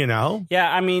point, Yeah,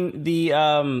 I mean,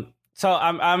 so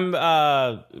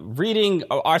I'm reading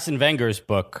Arsene Wenger's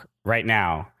book right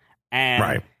now. And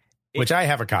right. Which I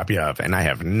have a copy of and I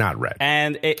have not read.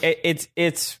 And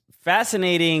it's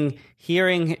fascinating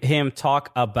hearing him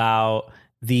talk about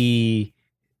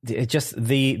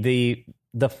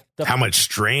how much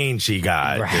strange he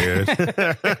got, right. Dude.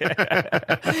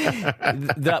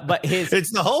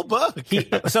 It's the whole book.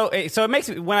 So it makes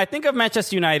me, when I think of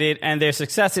Manchester United and their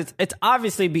success, it's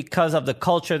obviously because of the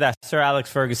culture that Sir Alex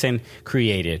Ferguson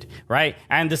created, right?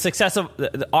 And the success of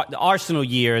the Arsenal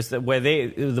years where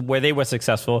they were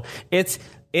successful. It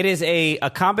is a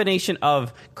combination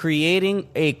of creating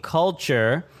a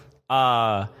culture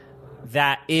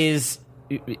that is,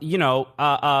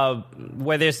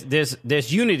 where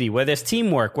there's unity, where there's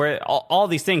teamwork, where all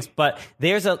these things. But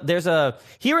there's a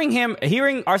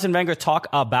hearing Arsene Wenger talk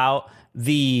about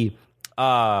the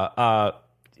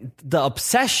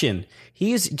obsession.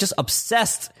 He's just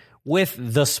obsessed with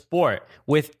the sport,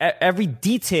 with every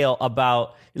detail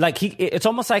about, like, it's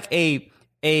almost like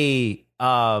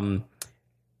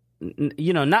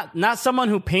not someone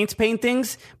who paints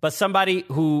paintings, but somebody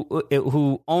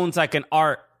who owns like an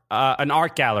art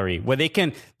gallery where they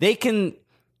can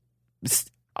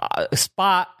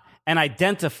spot and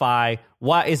identify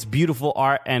what is beautiful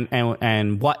art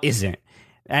and what isn't.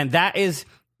 And that is,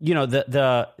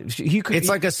 it's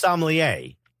like a sommelier.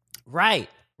 Right.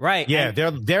 Yeah,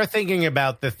 they're thinking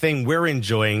about the thing we're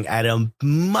enjoying at a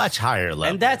much higher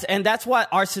level. And that's what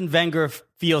Arsene Wenger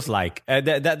feels like.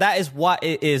 That is what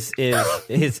it is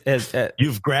his.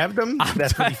 You've grabbed him?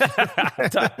 That's what he feels.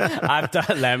 I've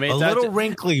done. Let me a touch little it.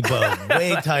 wrinkly bug,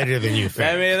 way tighter than you think.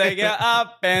 Let me like it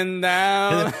up and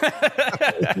down.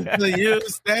 So you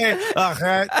stay.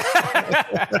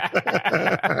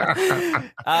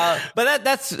 But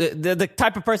that's the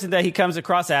type of person that he comes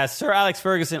across as. Sir Alex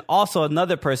Ferguson, also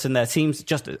another person that seems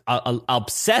just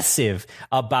obsessive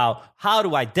about how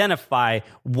to identify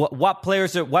what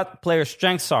players'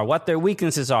 strengths are, what their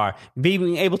weaknesses are,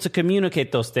 being able to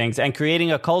communicate those things, and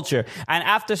creating a culture. And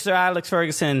after Sir Alex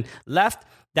Ferguson left,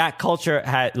 that culture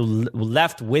had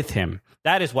left with him.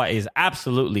 That is what is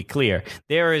absolutely clear.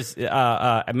 There is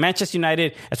Manchester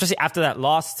United, especially after that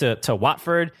loss to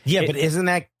Watford. Yeah, but isn't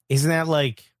that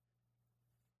like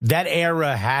that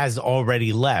era has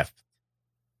already left?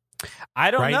 I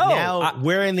don't right know. Now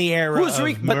we're in the era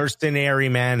of mercenary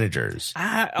managers.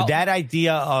 That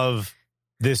idea of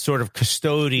this sort of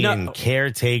custodian,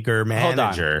 caretaker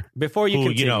manager, before you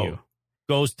continue,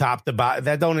 goes top to bottom.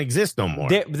 That don't exist no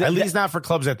more. At least not for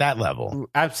clubs at that level.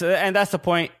 Absolutely, and that's the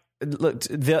point. Look,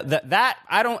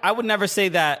 I would never say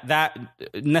that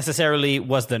necessarily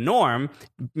was the norm.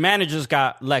 Managers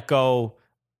got let go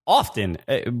often,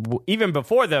 even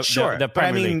before the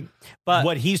Premier League. But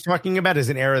what he's talking about is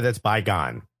an era that's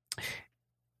bygone.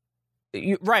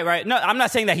 Right. No, I'm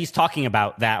not saying that he's talking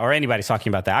about that or anybody's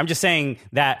talking about that. I'm just saying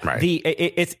that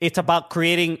it's about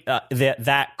creating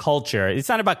that culture. It's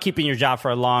not about keeping your job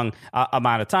for a long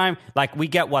amount of time. Like, we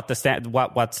get what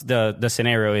what's the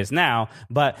scenario is now,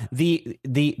 but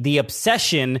the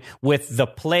obsession with the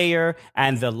player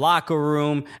and the locker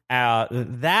room,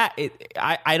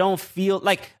 I don't feel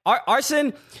like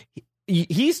Arsene.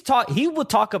 He would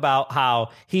talk about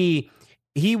how he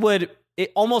would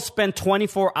almost spend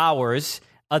 24 hours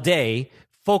a day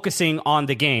focusing on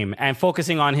the game and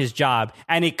focusing on his job,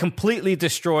 and it completely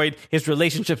destroyed his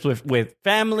relationships with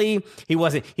family. He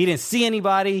didn't see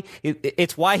anybody.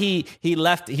 It's why he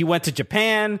left. He went to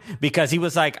Japan, because he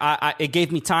was like, it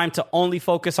gave me time to only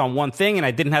focus on one thing, and I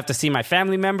didn't have to see my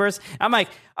family members. I'm like,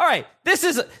 all right, this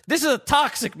is a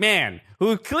toxic man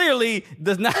who clearly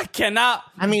cannot.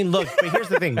 I mean, look, but here's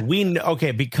the thing.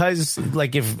 Because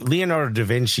like if Leonardo da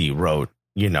Vinci wrote,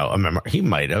 a memoir, he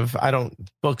might have.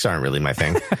 Books aren't really my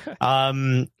thing.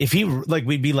 If he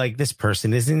we'd be like, this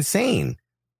person is insane.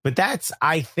 But that's,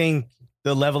 I think,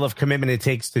 the level of commitment it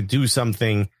takes to do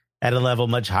something at a level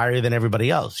much higher than everybody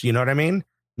else. You know what I mean?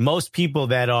 Most people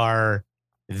that are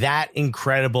that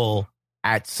incredible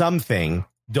at something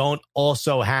don't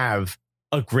also have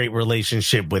a great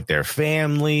relationship with their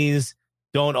families,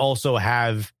 don't also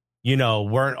have,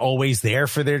 weren't always there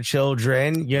for their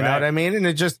children. You know what I mean? And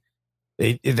it just,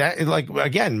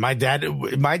 again, my dad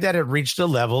had reached a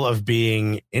level of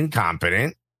being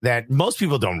incompetent that most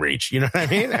people don't reach. You know what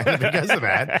I mean? And because of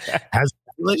that, has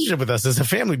a relationship with us as a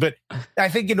family. But I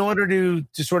think in order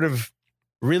to sort of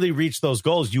really reach those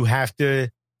goals, you have to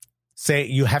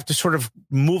sort of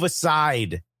move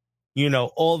aside,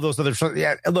 all those other.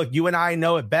 Yeah, look, you and I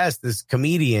know it best as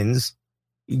comedians.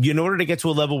 In order to get to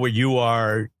a level where you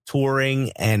are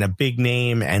touring and a big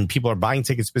name and people are buying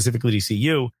tickets specifically to see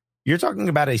you, you're talking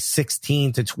about a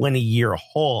 16 to 20 year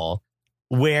haul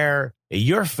where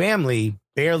your family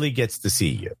barely gets to see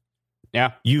you.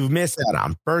 Yeah. You've missed out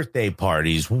on birthday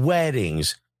parties,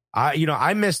 weddings.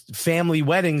 I missed family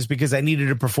weddings because I needed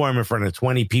to perform in front of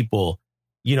 20 people,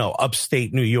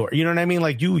 upstate New York. You know what I mean?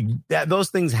 Like those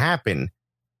things happen.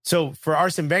 So for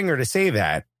Arsene Wenger to say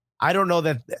that, I don't know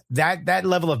that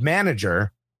level of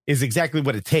manager is exactly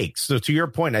what it takes. So to your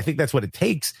point, I think that's what it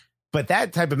takes. But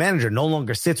that type of manager no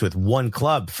longer sits with one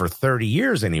club for 30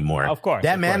 years anymore. Of course.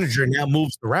 That manager now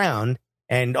moves around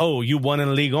and, you won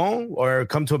in Ligue 1 or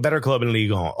come to a better club in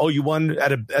Ligue 1. Oh, you won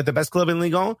at the best club in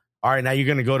Ligue 1? All right, now you're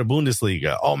going to go to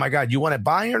Bundesliga. Oh, my God, you won at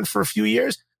Bayern for a few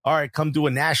years? All right, come to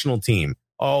a national team.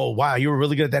 Oh, wow, you were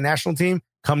really good at that national team?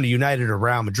 Come to United or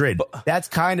Real Madrid. That's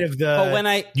kind of you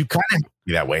kind of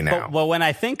be that way now. Well, when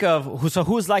I think of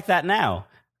who's like that now?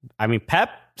 I mean,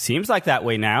 Pep seems like that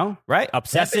way now, right?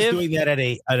 Obsessive. Pep is doing that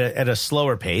at a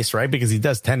slower pace, right? Because he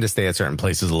does tend to stay at certain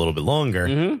places a little bit longer.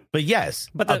 Mm-hmm. But yes,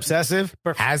 obsessive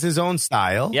has his own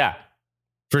style. Yeah,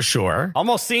 for sure.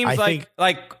 Almost seems like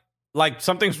like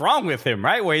something's wrong with him,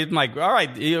 right? Where he's like, all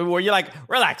right, where you're like,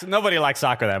 relax. Nobody likes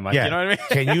soccer that much. Yeah. You know what I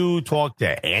mean? Can you talk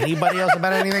to anybody else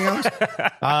about anything else?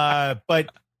 But,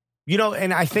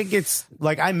 and I think it's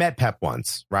like I met Pep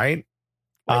once, right?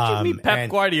 Where'd you meet Pep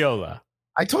Guardiola?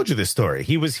 I told you this story.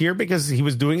 He was here because he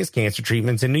was doing his cancer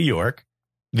treatments in New York.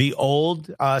 The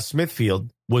old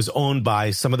Smithfield was owned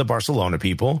by some of the Barcelona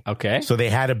people. Okay. So they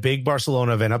had a big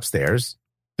Barcelona event upstairs.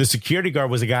 The security guard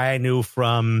was a guy I knew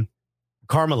from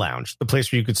Karma Lounge, the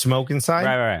place where you could smoke inside.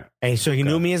 Right. And so he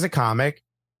knew me as a comic.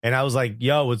 And I was like,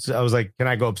 can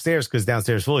I go upstairs? Because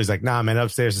downstairs full. He's like, nah, man,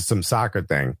 upstairs is some soccer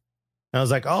thing. And I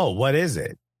was like, oh, what is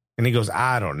it? And he goes,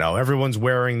 I don't know. Everyone's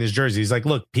wearing this jersey. He's like,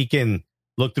 look, peek in,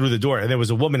 look through the door. And there was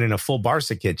a woman in a full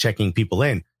Barca kit checking people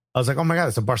in. I was like, oh my God,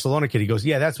 it's a Barcelona kid. He goes,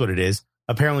 yeah, that's what it is.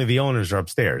 Apparently the owners are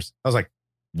upstairs. I was like,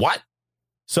 what?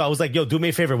 So I was like, yo, do me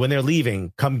a favor. When they're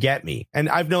leaving, come get me. And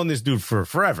I've known this dude for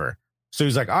forever. So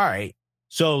he's like, all right.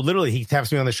 So literally he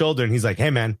taps me on the shoulder and he's like, hey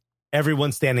man,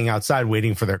 everyone's standing outside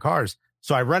waiting for their cars.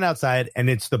 So I run outside and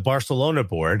it's the Barcelona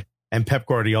board and Pep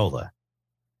Guardiola.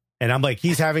 And I'm like,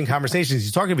 he's having conversations.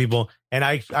 He's talking to people. And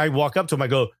I walk up to him. I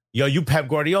go, yo, you Pep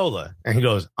Guardiola. And he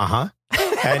goes, uh-huh.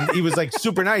 And he was like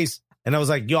super nice. And I was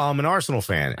like, yo, I'm an Arsenal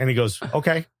fan. And he goes,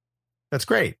 okay, that's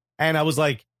great. And I was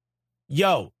like,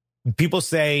 yo, people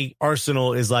say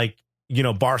Arsenal is like,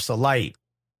 Barca light,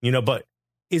 but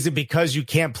is it because you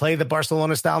can't play the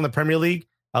Barcelona style in the Premier League?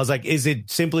 I was like, is it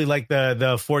simply like the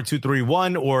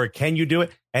 4-2-3-1 or can you do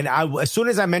it? And as soon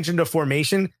as I mentioned a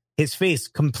formation, his face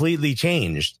completely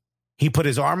changed. He put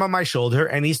his arm on my shoulder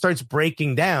and he starts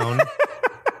breaking down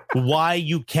why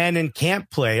you can and can't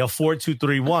play a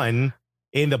 4-2-3-1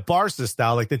 in the Barca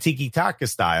style, like the tiki-taka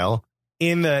style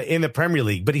in the Premier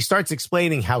League. But he starts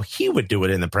explaining how he would do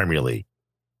it in the Premier League.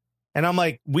 And I'm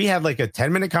like, we had like a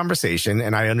 10-minute conversation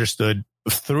and I understood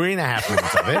 3.5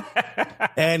 minutes of it.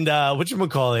 And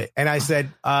whatchamacallit? And I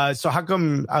said, so how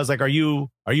come, I was like, are you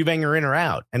banging her in or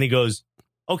out? And he goes,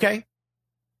 okay,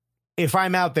 if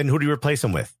I'm out, then who do you replace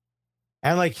him with?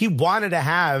 And like, he wanted to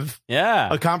have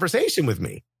a conversation with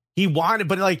me. He wanted,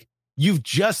 but like, you've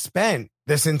just spent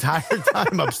this entire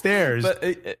time upstairs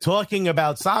talking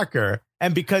about soccer.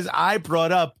 And because I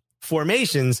brought up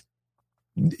formations,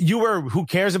 you were, who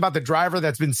cares about the driver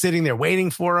that's been sitting there waiting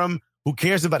for him? Who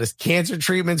cares about his cancer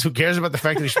treatments? Who cares about the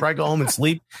fact that he should probably go home and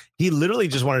sleep? He literally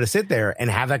just wanted to sit there and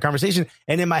have that conversation.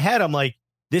 And in my head, I'm like,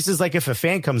 this is like if a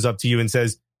fan comes up to you and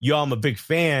says, yo, I'm a big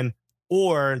fan.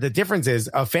 Or the difference is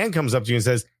a fan comes up to you and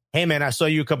says, hey, man, I saw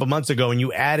you a couple months ago and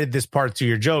you added this part to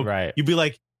your joke. Right. You'd be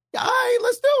like, all right,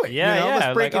 let's do it. Yeah,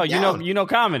 Let's break it down. you know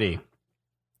comedy.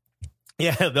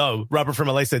 Yeah, no. Robert from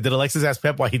LA said, did Alexis ask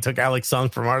Pep why he took Alex Song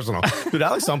from Arsenal? Dude,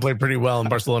 Alex Song played pretty well in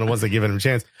Barcelona once they given him a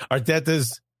chance.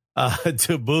 Arteta's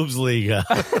to boobs league.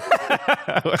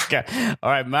 Okay. All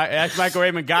right. Michael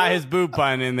Raymond got his boob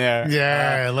pun in there.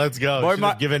 Yeah, let's go.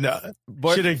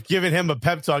 Should have given him a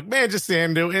pep talk. Manchester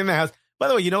Sandu in the house. By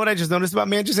the way, you know what I just noticed about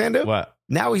Manchester Sandu? What?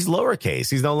 Now he's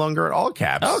lowercase. He's no longer at all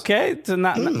caps. Okay, so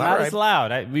not as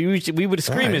loud. We would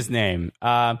scream his name.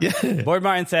 Boyd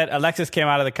Martin said Alexis came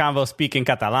out of the convo speaking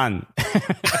Catalan.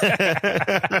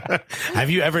 Have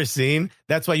you ever seen?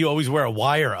 That's why you always wear a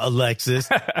wire, Alexis.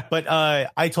 But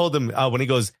I told him when he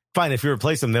goes, fine, if you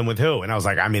replace him, then with who? And I was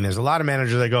like, I mean, there's a lot of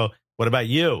managers that go, what about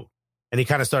you? And he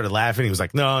kind of started laughing. He was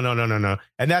like, no.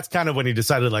 And that's kind of when he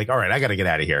decided, like, all right, I got to get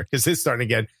out of here because it's starting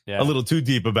to get a little too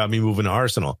deep about me moving to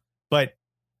Arsenal. But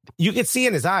you could see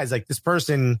in his eyes, like, this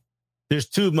person, there's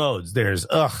two modes. There's,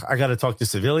 I got to talk to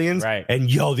civilians. Right. And,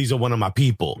 yo, these are one of my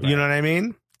people. Right. You know what I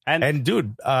mean? And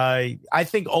dude, I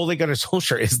think Ole Gunnar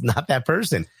Solskjaer is not that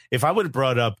person. If I would have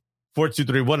brought up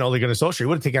 4-2-3-1 Ole Gunnar Solskjaer, he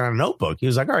would have taken out a notebook. He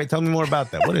was like, all right, tell me more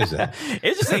about that. What is that?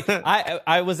 Interesting.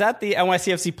 I was at the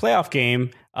NYCFC playoff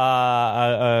game,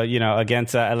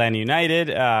 against Atlanta United,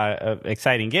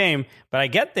 exciting game. But I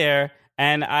get there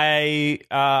and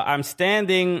I'm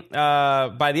standing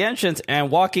by the entrance, and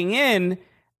walking in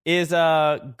is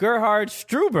Gerhard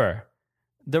Struber,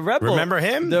 the rebel. Remember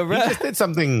him? He just did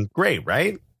something great,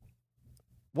 right?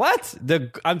 What?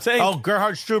 I'm saying. Oh,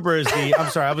 Gerhard Struber is I'm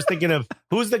sorry. I was thinking of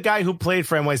who's the guy who played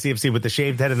for NYCFC with the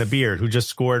shaved head and the beard, who just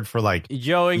scored for like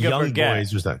Joe Inga young Burgett.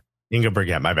 boys. Was that Inga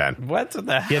Burgett? My bad. What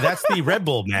the? Yeah, that's the Red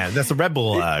Bull man. That's the Red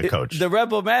Bull coach. The Red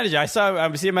Bull manager. I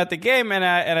see him at the game, and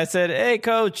I said, "Hey,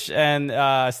 coach," and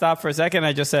stopped for a second.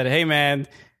 I just said, "Hey, man.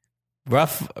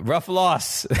 Rough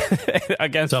loss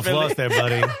against Tough Philly. loss there,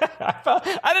 buddy."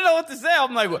 I didn't know what to say.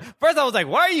 I'm like, first I was like,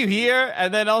 why are you here?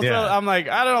 And then also I'm like,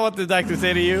 I don't know what to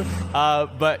say to you.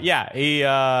 But yeah,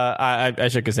 I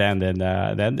shook his hand, and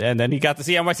then he got to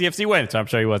see NYCFC win. So I'm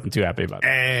sure he wasn't too happy about it.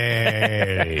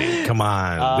 Hey, come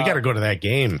on. We got to go to that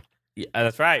game. Yeah,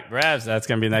 that's right, Revs. That's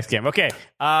going to be the next game. Okay.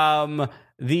 Also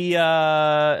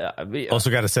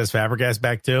got a Cesc Fabregas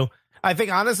back too. I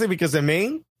think honestly, because of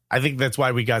me, I think that's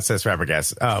why we got Cesc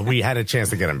Fabregas. We had a chance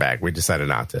to get him back. We decided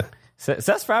not to.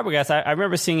 Cesc Fabregas, I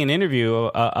remember seeing an interview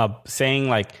saying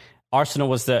like Arsenal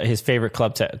was his favorite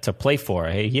club to play for.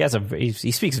 He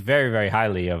speaks very, very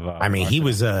highly of.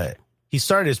 Arsenal. He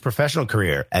started his professional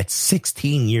career at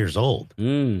 16 years old.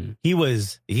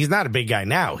 He's not a big guy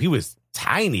now. He was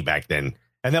tiny back then,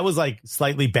 and that was like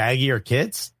slightly baggier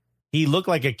kits. He looked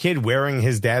like a kid wearing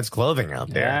his dad's clothing out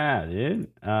there. Yeah, dude.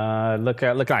 Look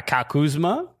at Kyle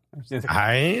Kuzma.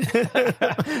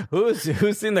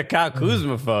 Who's seen the Kyle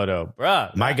Kuzma photo,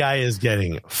 bruh? My guy is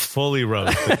getting fully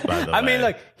roasted. By the way, I mean,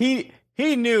 like he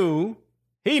knew.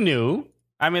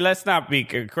 I mean, let's not be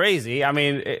crazy. I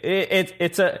mean,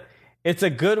 it's a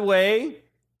good way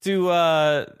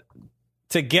to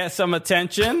get some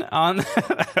attention on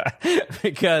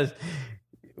because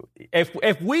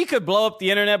if we could blow up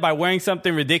the internet by wearing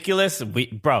something ridiculous,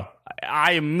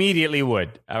 I immediately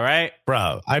would. All right,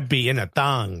 bro, I'd be in a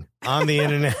thong on the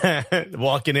internet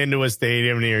walking into a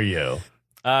stadium near you.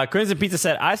 Crimson Pizza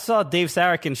said, I saw Dave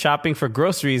Sarakin shopping for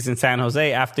groceries in San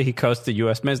Jose after he coached the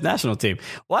U.S. men's national team.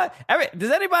 What?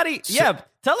 Does anybody?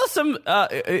 Tell us some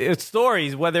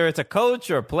stories, whether it's a coach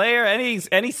or a player.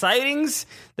 Any sightings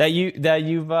that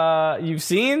you've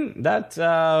seen?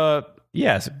 That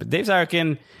yes, Dave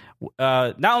Sarakin.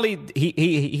 Not only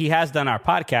he has done our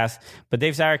podcast, but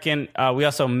Dave Sarakin, we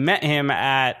also met him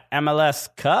at MLS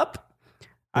Cup,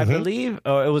 I believe.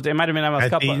 Or it might have been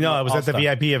MLS Cup. It was at the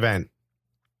VIP event.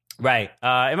 Right. It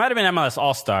might have been MLS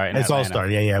All-Star. It's All-Star.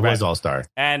 Yeah, it was All-Star.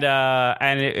 And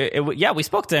we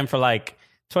spoke to him for like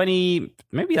 20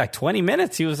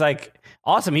 minutes. He was like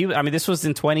awesome. This was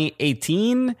in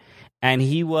 2018, and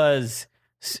he was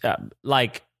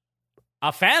like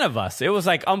a fan of us. It was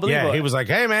like unbelievable. Yeah, he was like,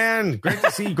 "Hey, man, great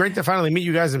to see you. Great to finally meet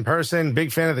you guys in person.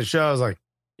 Big fan of the show." I was like,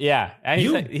 "Yeah." And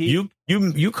you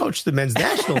coached the men's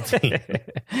national team.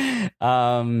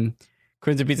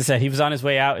 Crimson Pizza said he was on his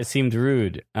way out. It seemed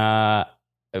rude.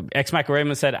 Ex Michael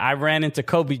Raymond said, I ran into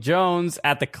Kobe Jones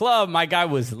at the club. My guy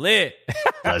was lit.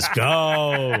 Let's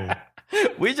go.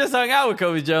 We just hung out with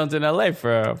Kobe Jones in LA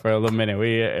for a little minute.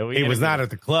 He was not at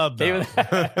the club, though.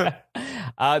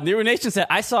 Nero Nation said,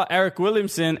 I saw Eric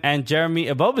Williamson and Jeremy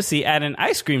Ebobisi at an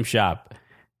ice cream shop.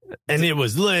 And it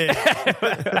was lit.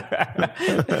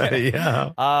 Yeah.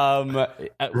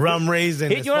 Rum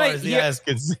raisin as far as the eyes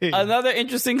could see. Another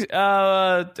interesting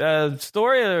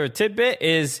story or tidbit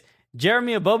is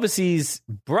Jeremy Ebobisi's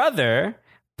brother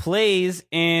plays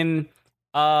in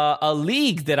a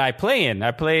league that I play in.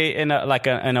 I play in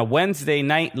a Wednesday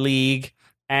night league,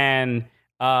 and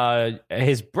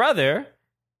his brother,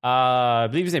 I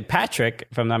believe his name Patrick,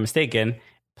 if I'm not mistaken,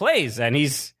 plays, and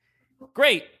he's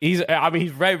great. He's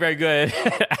very, very good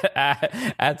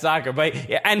at soccer,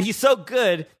 and he's so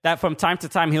good that from time to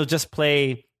time he'll just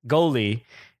play goalie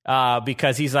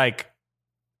because he's like,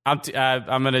 I'm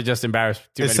gonna just embarrass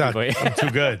too many people. I'm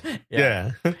too good.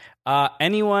 Yeah.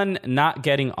 Anyone not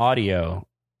getting audio?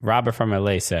 Robert from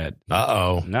LA said.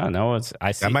 Uh-oh. No,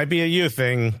 I see. That might be a you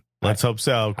thing. Let's hope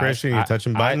so. Christian, you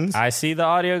touching buttons? I see the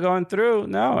audio going through.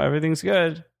 No, everything's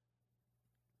good.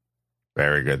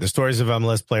 Very good. The stories of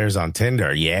MLS players on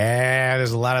Tinder. Yeah,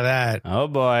 there's a lot of that. Oh,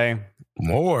 boy.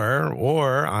 More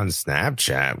or on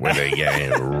Snapchat where they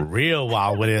get real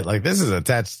wild with it. Like, this is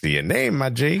attached to your name, my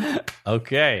G.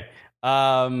 Okay.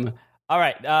 All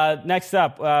right. Next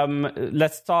up,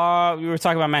 let's talk. We were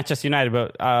talking about Manchester United,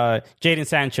 but Jadon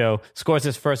Sancho scores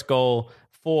his first goal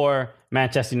for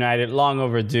Manchester United. Long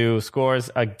overdue. Scores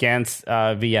against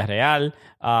Villarreal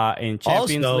in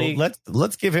Champions League.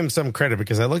 Let's give him some credit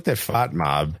because I looked at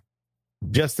FotMob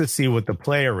just to see what the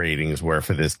player ratings were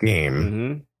for this game.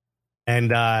 Mm-hmm.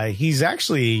 And he's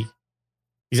actually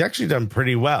done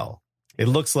pretty well. It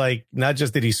looks like not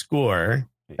just did he score,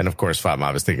 and of course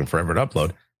FotMob is taking forever to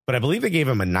upload, but I believe they gave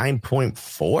him a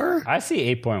 9.4. I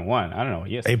see 8.1. I don't know.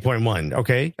 Yes, 8.1.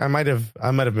 Okay, I might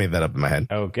have made that up in my head.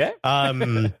 Okay.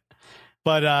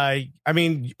 But I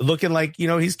mean, looking like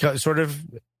he's sort of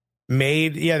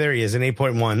made. Yeah, there he is, an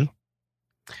 8.1.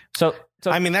 So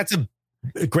I mean, that's a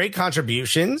great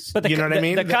contributions, but you know what I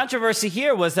mean? The controversy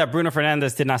here was that Bruno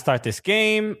Fernandes did not start this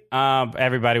game.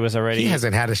 Everybody was already... He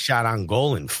hasn't had a shot on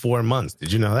goal in 4 months.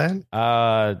 Did you know that?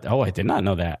 I did not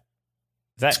know that.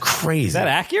 That's crazy. Is that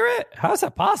accurate? How is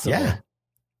that possible? Yeah.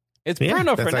 It's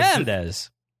Bruno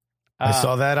Fernandes. I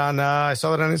saw that on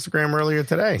Instagram earlier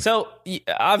today. So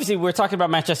obviously we're talking about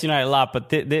Manchester United a lot,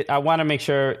 but I want to make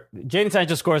sure Jadon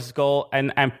Sancho scores his goal,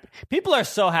 and people are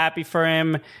so happy for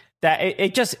him that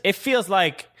it feels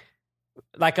like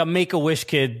like a Make-A-Wish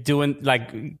kid doing,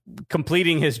 like,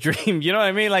 completing his dream. You know what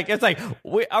I mean? Like, it's like,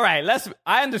 all right,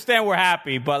 I understand we're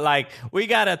happy, but, like, we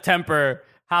got to temper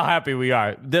how happy we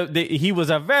are. He was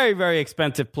a very, very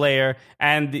expensive player,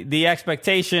 and the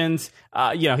expectations,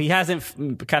 he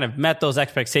hasn't kind of met those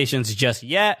expectations just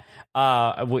yet.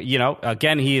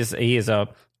 Again, he is a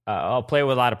player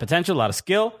with a lot of potential, a lot of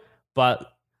skill,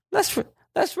 but let's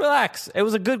relax. It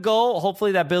was a good goal.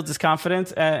 Hopefully that builds his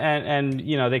confidence and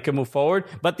they can move forward.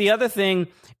 But the other thing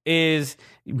is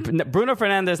Bruno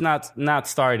Fernandes not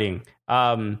starting.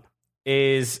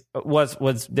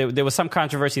 There was some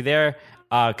controversy there.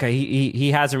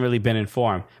 He hasn't really been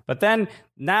informed. But then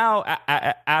now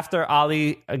after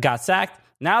Ali got sacked,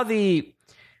 now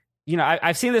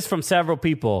I've seen this from several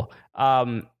people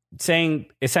saying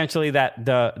essentially that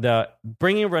the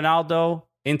bringing Ronaldo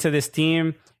into this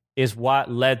team is what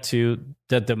led to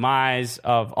the demise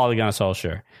of Ole Gunnar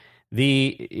Solskjaer.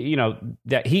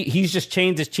 That he's just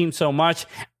changed his team so much,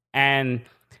 and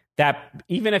that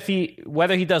even if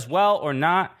whether he does well or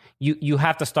not, you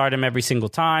have to start him every single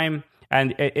time.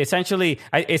 And essentially,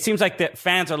 it seems like the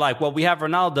fans are like, well, we have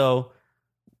Ronaldo,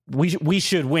 we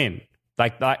should win,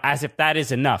 like as if that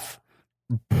is enough.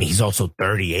 He's also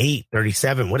 38,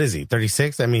 37. What is he?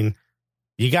 36? I mean,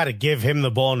 you got to give him the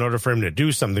ball in order for him to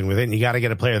do something with it. And you got to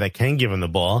get a player that can give him the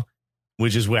ball,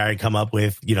 which is where I come up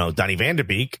with, Donny van de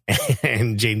Beek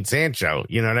and Jadon Sancho.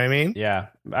 You know what I mean? Yeah.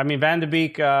 I mean, Van de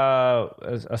Beek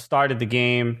started the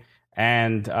game,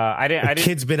 and the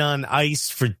kid's been on ice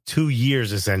for 2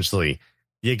 years, essentially.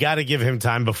 You got to give him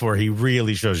time before he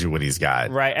really shows you what he's got.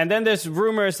 Right. And then there's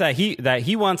rumors that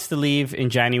he wants to leave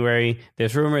in January.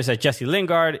 There's rumors that Jesse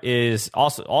Lingard is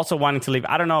also wanting to leave.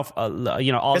 I don't know if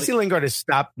Jesse Lingard has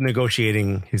stopped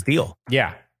negotiating his deal.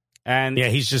 Yeah. And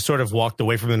he's just sort of walked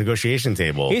away from the negotiation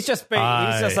table. He's just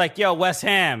like, yo, West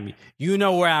Ham, you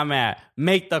know where I'm at.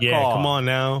 Make the call. Come on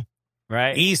now.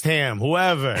 Right? East Ham,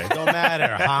 whoever. It don't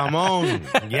matter. Hamon.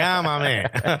 Yeah, my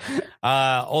man.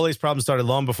 Ole's problem started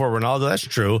long before Ronaldo. That's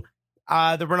true.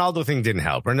 The Ronaldo thing didn't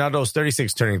help. Ronaldo's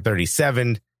 36, turning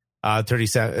 37.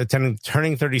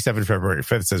 Turning 37 February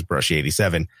 5th, says Brushy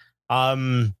 87.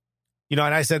 And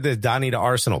I said this, Donny to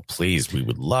Arsenal, please. We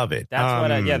would love it.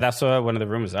 That's one of the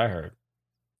rumors I heard.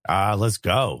 Let's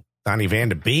go. Donny van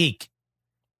de Beek.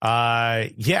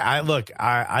 I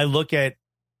look at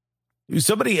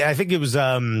somebody, I think it was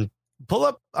pull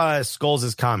up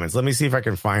Scholes' comments. Let me see if I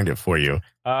can find it for you.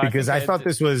 Because I thought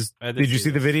this was did you see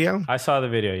the video? I saw the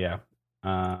video, yeah.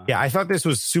 I thought this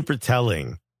was super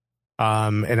telling.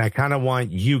 And I kind of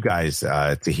want you guys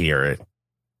to hear it.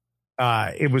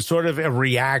 It was sort of a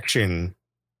reaction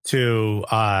to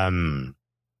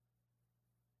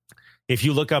if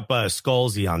you look up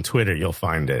Scholesy on Twitter, you'll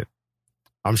find it.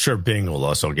 I'm sure Bing will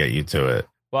also get you to it.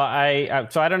 Well, I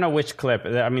don't know which clip.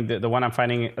 I mean, the one I'm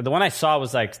finding, the one I saw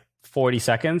was like 40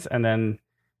 seconds, and then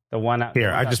the one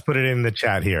here, I just put it in the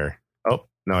chat here. Oh,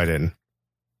 no, I didn't.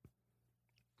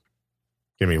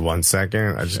 Give me 1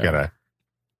 second. I just gotta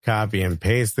copy and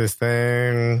paste this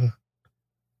thing.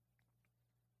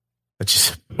 That's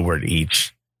just a word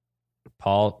each.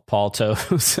 Paul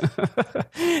Toes.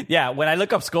 Yeah, when I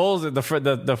look up Scholes,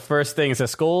 the first thing is a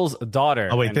Scholes' daughter.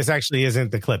 Oh, wait, this actually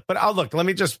isn't the clip. But let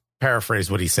me just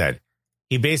paraphrase what he said.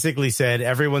 He basically said,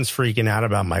 everyone's freaking out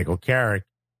about Michael Carrick.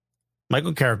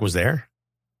 Michael Carrick was there.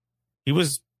 He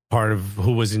was part of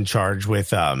who was in charge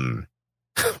with, man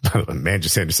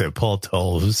just said Paul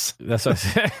Toes. That's what I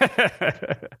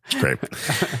said. Great.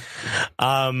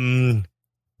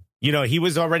 He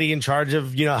was already in charge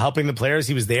of, helping the players.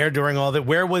 He was there during all that.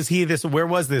 Where was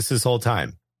this whole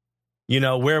time?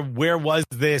 Where was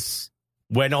this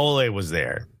when Ole was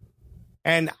there?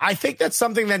 And I think that's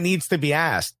something that needs to be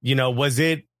asked. Was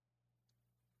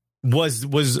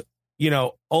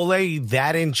Ole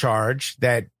that in charge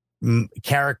that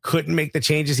Carrick couldn't make the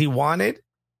changes he wanted?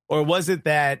 Or was it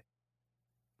that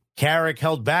Carrick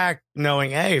held back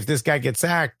knowing, hey, if this guy gets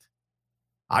sacked,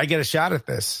 I get a shot at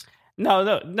this?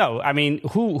 No. I mean,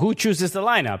 who chooses the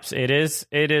lineups? It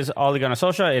is Ole Gunnar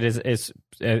Solskjaer. It is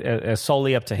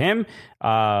solely up to him.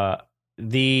 I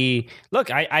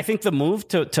think the move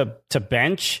to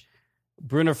bench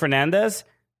Bruno Fernandes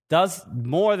does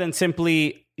more than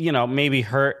simply maybe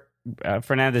hurt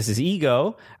Fernandez's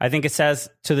ego. I think it says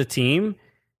to the team,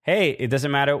 hey, it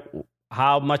doesn't matter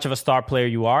how much of a star player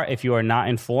you are. If you are not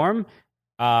in form,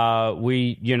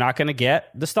 you're not going to get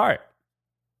the start.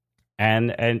 And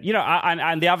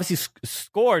they obviously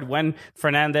scored when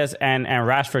Fernandes and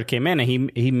Rashford came in,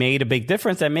 and he made a big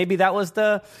difference. And maybe that was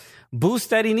the boost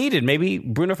that he needed. Maybe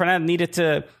Bruno Fernandes needed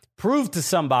to prove to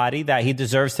somebody that he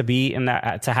deserves to be in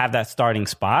that, to have that starting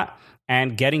spot.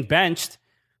 and getting benched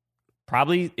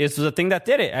probably is the thing that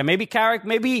did it. And maybe Carrick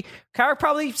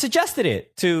probably suggested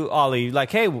it to Ollie,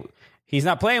 like, hey, he's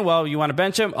not playing well. You want to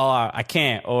bench him? Oh, I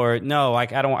can't. Or no,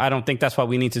 like I don't think that's what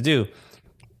we need to do.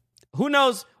 Who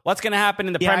knows what's going to happen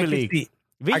in the Premier League?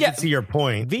 I can see your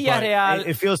point. Villarreal.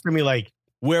 It feels to me like,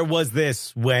 where was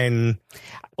this when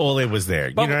Ole was there?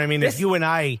 You know what I mean? If you and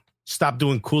I stop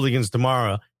doing Cooligans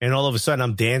tomorrow and all of a sudden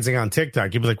I'm dancing on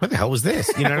TikTok, you'd be like, what the hell was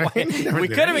this? You know what I mean? We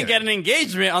couldn't even get an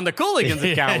engagement on the Cooligans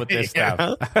account with this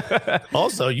stuff.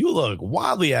 Also, you look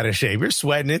wildly out of shape. You're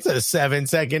sweating. It's a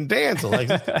 7-second dance. Like,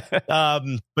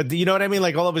 but you know what I mean?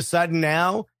 Like all of a sudden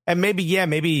now, and maybe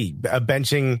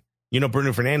benching,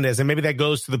 Bruno Fernandes, and maybe that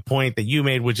goes to the point that you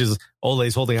made, which is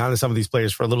Ole's holding on to some of these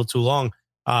players for a little too long.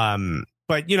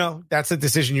 But that's a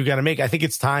decision you got to make. I think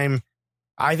it's time.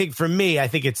 I think for me,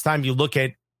 it's time you look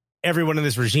at everyone in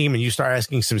this regime and you start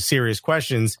asking some serious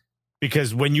questions,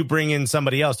 because when you bring in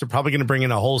somebody else, they're probably going to bring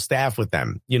in a whole staff with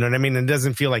them. You know what I mean? And it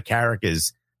doesn't feel like Carrick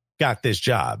has got this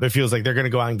job. It feels like they're going to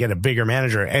go out and get a bigger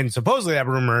manager. And supposedly that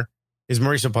rumor is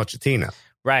Mauricio Pochettino.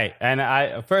 Right. And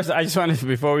I just wanted to,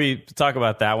 before we talk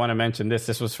about that, I want to mention this.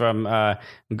 This was from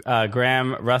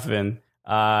Graham Ruthven.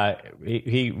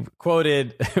 He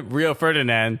quoted Rio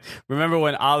Ferdinand. Remember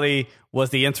when Ali was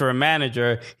the interim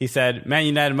manager? He said, Man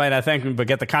United might not thank me, but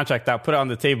get the contract out, put it on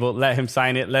the table, let him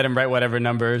sign it, let him write whatever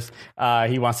numbers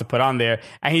he wants to put on there.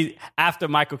 And after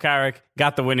Michael Carrick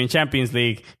got the winning Champions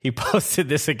League, he posted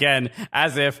this again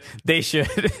as if they should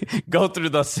go through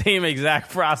the same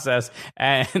exact process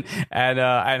and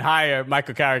hire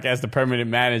Michael Carrick as the permanent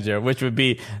manager, which would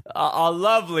be a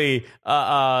lovely,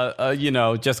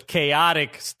 just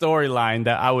chaotic storyline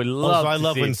that I would love. Also, I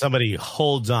love when somebody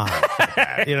holds on to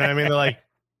that. You know what I mean? They're like,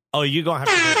 oh, you're going to have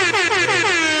to.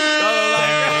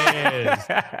 There it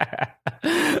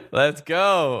is. Let's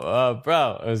go.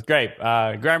 Bro, it was great.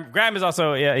 Graham is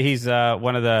also, he's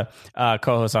one of the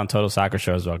co-hosts on Total Soccer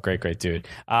Show as well. Great dude.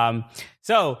 So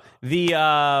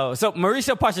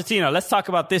Mauricio Pochettino, let's talk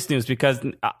about this news, because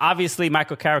obviously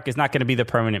Michael Carrick is not going to be the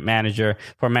permanent manager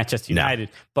for Manchester United.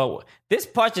 No. But this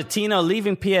Pochettino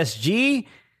leaving PSG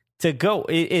to go,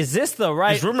 is this the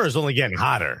right? This rumor is only getting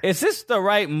hotter. Is this the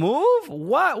right move?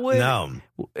 What would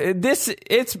this?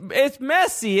 It's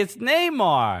Messi. It's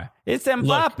Neymar. It's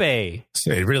Mbappe.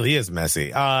 Look, it really is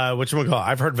Messi. Whatchamacallit?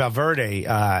 I've heard Valverde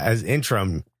as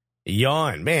interim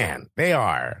yawn. Man, they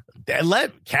are.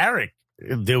 Let Carrick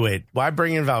do it. Why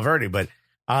bring in Valverde? But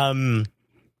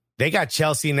they got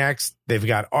Chelsea next. They've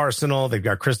got Arsenal. They've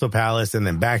got Crystal Palace, and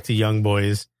then back to Young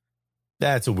Boys.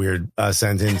 That's a weird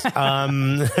sentence.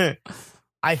 I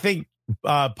think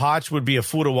Poch would be a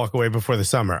fool to walk away before the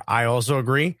summer. I also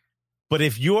agree. But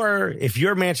if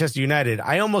you're Manchester United,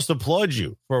 I almost applaud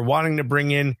you for wanting to bring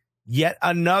in yet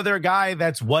another guy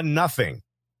that's won nothing.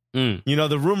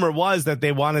 The rumor was that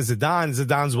they wanted Zidane.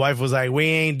 Zidane's wife was like, we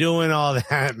ain't doing all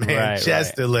that, man.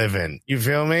 To live in. You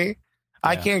feel me? Yeah.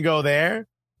 I can't go there.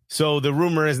 So the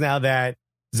rumor is now that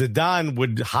Zidane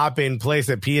would hop in place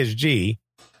at PSG.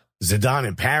 Zidane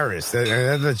in Paris.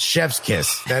 That's a chef's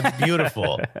kiss. That's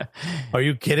beautiful. Are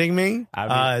you kidding me?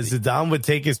 Zidane would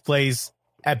take his place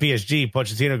at PSG.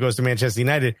 Pochettino goes to Manchester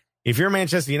United. If you're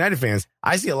Manchester United fans,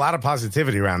 I see a lot of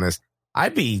positivity around this.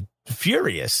 I'd be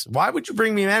furious. Why would you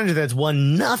bring me a manager that's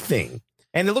won nothing?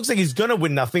 And it looks like he's going to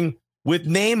win nothing with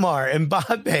Neymar,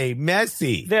 Mbappe,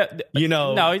 Messi. No,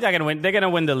 he's not going to win. They're going to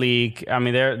win the league. I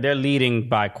mean, they're leading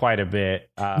by quite a bit.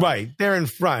 Right. They're in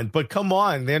front. But come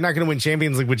on. They're not going to win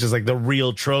Champions League, which is like the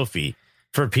real trophy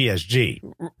for PSG.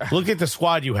 Look at the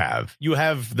squad you have. You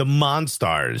have the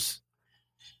Monstars.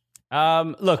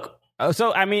 Look,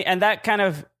 so, I mean, and that kind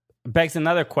of begs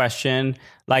another question.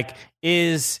 Like,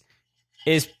 when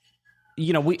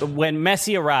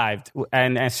Messi arrived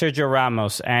and Sergio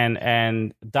Ramos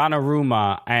and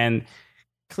Donnarumma, and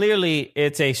clearly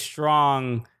it's a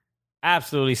strong,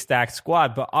 absolutely stacked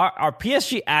squad, but are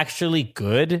PSG actually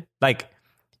good? Like,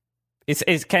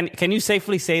 can you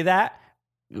safely say that?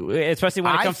 Especially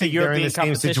when it comes to European competition? They're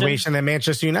in the same situation that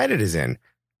Manchester United is in.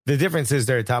 The difference is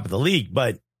they're at the top of the league,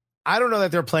 but I don't know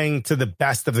that they're playing to the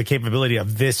best of the capability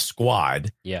of this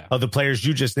squad, of the players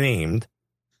you just named.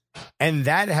 And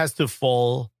that has to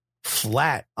fall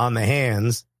flat on the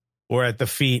hands or at the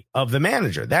feet of the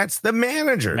manager. That's the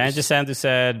manager. Manager Sanders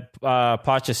said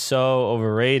Poch is so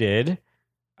overrated.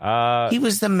 He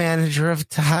was the manager of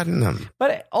Tottenham.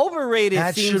 But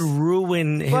overrated should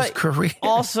ruin his career.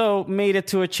 Also made it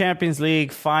to a Champions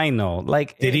League final.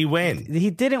 Like, did he win?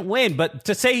 He didn't win, but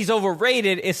to say he's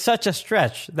overrated is such a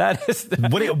stretch. That is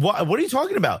what are you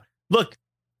talking about? Look,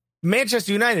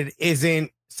 Manchester United is in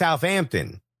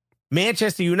Southampton.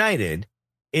 Manchester United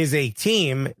is a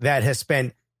team that has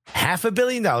spent $500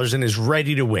 million and is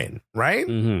ready to win, right?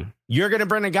 Mm-hmm. You're going to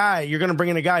bring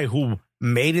in a guy who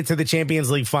made it to the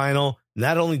Champions League final,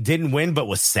 not only didn't win, but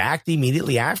was sacked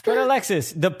immediately after. But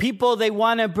Alexis, the people they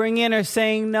want to bring in are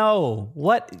saying no.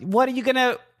 What are you going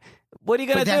to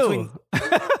do?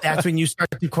 That's when you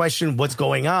start to question what's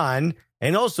going on.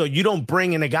 And also, you don't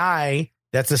bring in a guy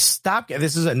that's a stopgap.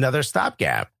 This is another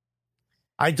stopgap.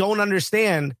 I don't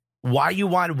understand why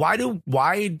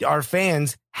are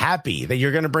fans happy that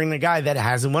you're going to bring a guy that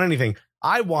hasn't won anything?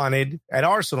 At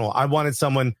Arsenal, I wanted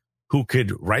someone who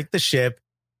could right the ship,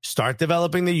 start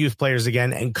developing the youth players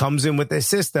again, and comes in with a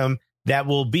system that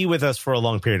will be with us for a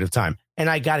long period of time. And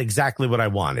I got exactly what I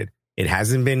wanted. It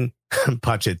hasn't been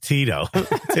Pochettino.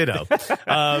 Ditto.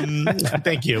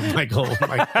 Thank you, Michael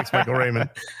Raymond.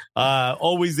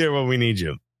 Always there when we need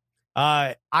you.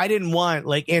 I didn't want,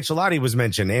 like Ancelotti was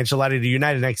mentioned, Ancelotti to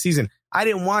United next season. I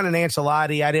didn't want an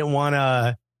Ancelotti. I didn't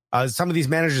want some of these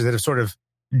managers that have sort of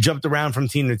jumped around from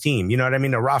team to team. You know what I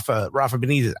mean? A Rafa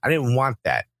Benitez. I didn't want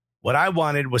that. What I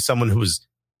wanted was someone who was,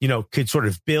 could sort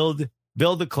of build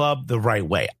the club the right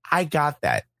way. I got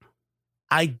that.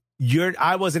 I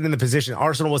wasn't in the position.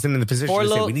 Arsenal wasn't in the position to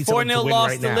say we need someone to win loss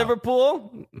right to now.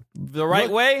 Liverpool the right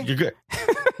way. You're good.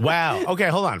 Wow. Okay,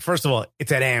 hold on. First of all,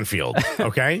 it's at Anfield.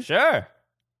 Okay. Sure.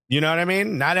 You know what I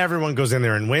mean? Not everyone goes in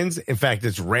there and wins. In fact,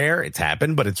 it's rare. It's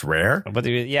happened, but it's rare. But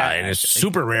and it's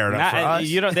super rare for us.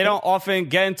 They don't often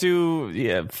get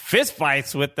into fist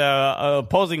fights with the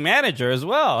opposing manager as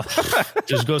well.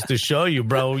 Just goes to show you,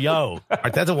 bro. Yo,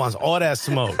 Arteta wants all that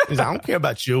smoke. He's like, I don't care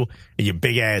about you and your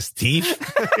big ass teeth.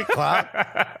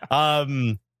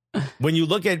 When you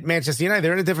look at Manchester United,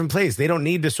 they're in a different place. They don't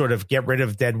need to sort of get rid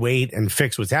of dead weight and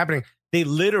fix what's happening. They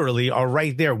literally are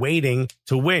right there waiting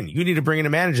to win. You need to bring in a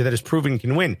manager that is proven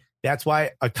can win. That's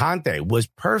why a Conte was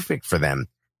perfect for them.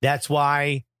 That's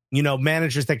why,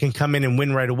 managers that can come in and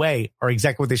win right away are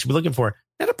exactly what they should be looking for.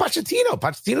 Not a Pochettino.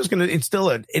 Pochettino's going to instill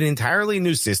an entirely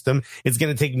new system. It's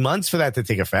going to take months for that to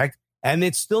take effect, and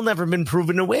it's still never been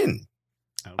proven to win.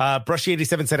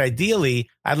 Brushy87 said, ideally,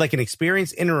 I'd like an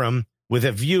experienced interim with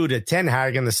a view to Ten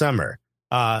Hag in the summer.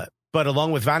 But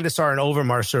along with Van der Sar and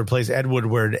Overmars to replace Ed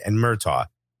Woodward and Murtaugh.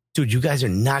 Dude, you guys are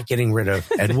not getting rid of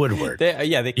Ed Woodward.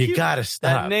 You got to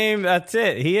stop. That name, that's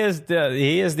it. He is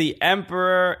the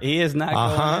emperor. He is not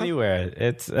going anywhere.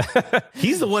 It's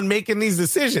He's the one making these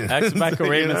decisions. Michael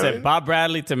Raymond said Bob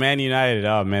Bradley to Man United.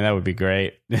 Oh, man, that would be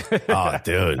great. Oh,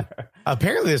 dude.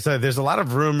 Apparently, there's a lot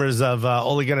of rumors of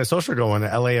Ole Gunnar Solskjaer going to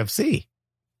LAFC.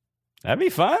 That'd be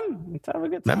fun. Let's have a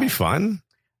good time. That'd be fun.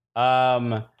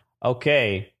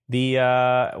 Okay.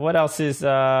 What else is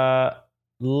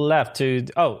left to?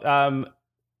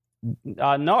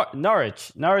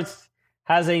 Norwich. Norwich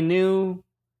has a new.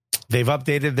 They've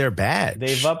updated their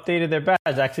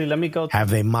badge. Actually, let me go. Have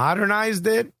they modernized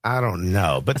it? I don't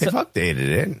know, but they've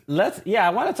updated it.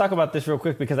 I want to talk about this real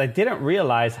quick because I didn't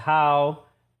realize how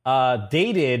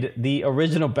dated the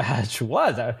original badge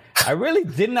was. I really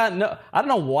did not know. I don't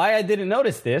know why I didn't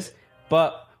notice this,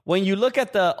 but when you look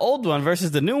at the old one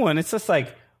versus the new one, it's just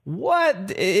like, what?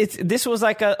 This was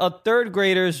like a third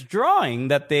grader's drawing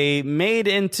that they made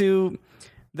into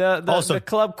the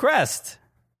club crest.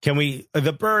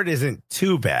 The bird isn't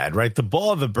too bad, right? The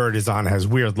ball the bird is on has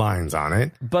weird lines on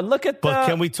it. But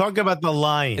can we talk about the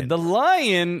lion? The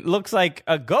lion looks like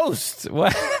a ghost.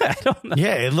 What? I don't know.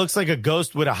 Yeah, it looks like a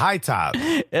ghost with a high top.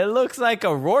 It looks like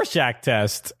a Rorschach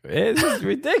test. It's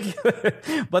ridiculous.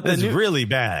 But it's really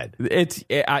bad.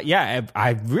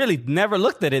 I really never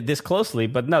looked at it this closely,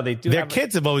 but no, they do. Their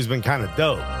kids have always been kind of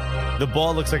dope. The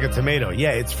ball looks like a tomato.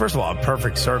 Yeah, it's first of all a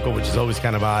perfect circle, which is always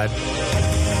kind of odd.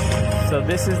 So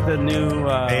this is the new...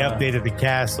 they updated the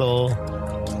castle.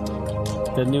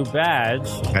 The new badge.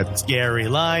 That scary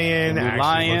lion.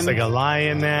 Actually looks like a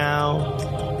lion now.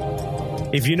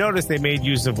 If you notice, they made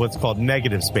use of what's called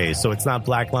negative space. So it's not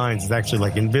black lines. It's actually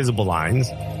like invisible lines.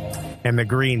 And the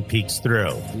green peeks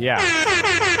through. Yeah.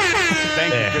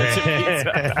 Thank you,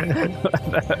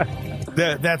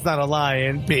 Pizza. That's not a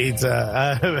lion,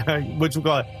 Pizza. Which we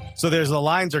call it. So the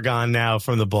lines are gone now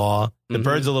from the ball. The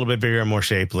bird's a little bit bigger and more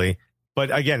shapely.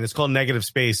 But again, it's called negative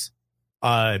space.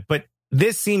 But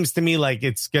this seems to me like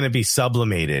it's going to be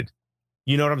sublimated.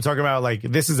 You know what I'm talking about? Like,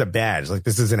 this is a badge. Like,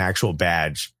 this is an actual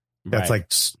badge that's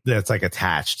like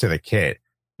attached to the kit.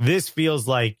 This feels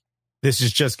like this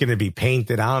is just going to be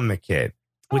painted on the kit,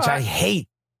 which I hate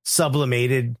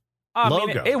sublimated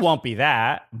logo. It won't be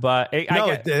that, but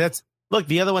look,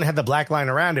 the other one had the black line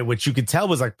around it, which you could tell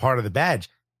was like part of the badge.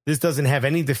 This doesn't have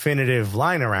any definitive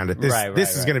line around it.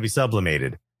 This is going to be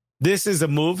sublimated. This is a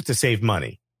move to save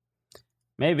money.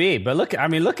 Maybe, but look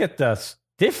at this.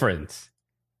 difference.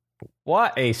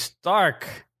 What a stark.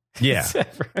 Yeah.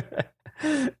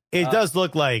 It does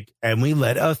look like, and we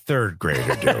let a third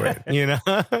grader do it, you know?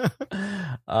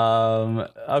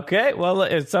 Okay, well,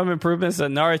 it's some improvements at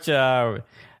Norwich. Yeah,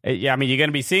 I mean, you're going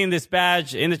to be seeing this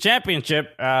badge in the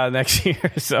championship next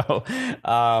year, so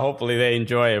hopefully they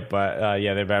enjoy it. But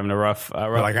yeah, they're having a rough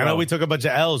I know we took a bunch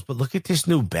of L's, but look at this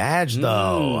new badge,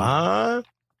 though, huh?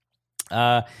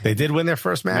 They did win their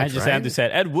first match, Magic right? Andrew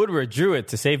said Ed Woodward drew it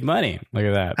to save money. Look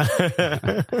at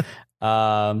that.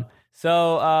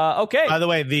 Okay. By the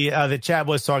way, the chat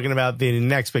was talking about the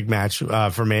next big match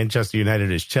for Manchester United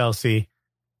is Chelsea.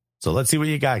 So let's see what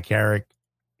you got, Carrick.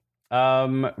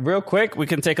 Real quick, we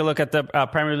can take a look at the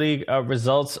Premier League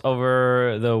results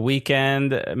over the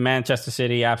weekend. Manchester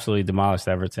City absolutely demolished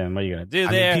Everton. What are you going to do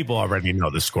there? I mean, people already know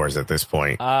the scores at this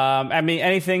point. I mean,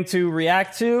 anything to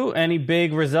react to? Any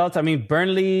big results? I mean,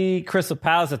 Burnley, Crystal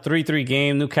Palace, a 3-3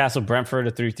 game. Newcastle, Brentford,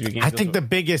 a 3-3 game. I think the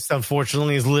biggest,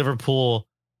 unfortunately, is Liverpool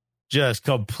just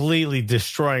completely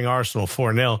destroying Arsenal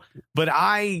 4-0. But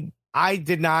I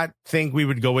did not think we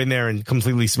would go in there and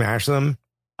completely smash them.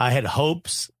 I had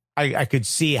hopes. I could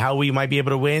see how we might be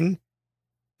able to win.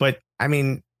 But, I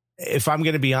mean, if I'm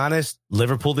going to be honest,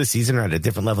 Liverpool this season are at a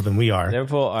different level than we are.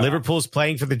 Liverpool's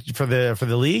playing for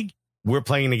the league. We're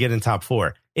playing to get in top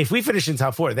 4. If we finish in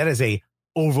top 4, that is a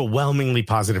overwhelmingly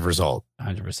positive result.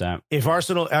 100%. If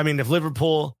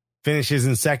Liverpool finishes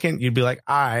in second, you'd be like,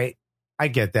 all right, I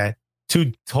get that.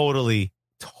 Two totally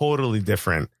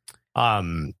different,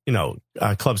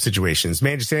 club situations.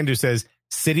 Manchester Andrew says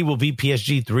City will beat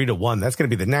PSG 3-1. That's going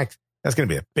to be that's going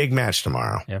to be a big match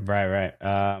tomorrow. Yeah, right.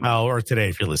 Or today,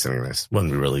 if you're listening to this, when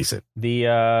we release it.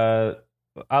 The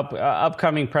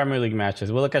upcoming Premier League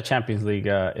matches. We'll look at Champions League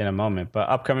in a moment, but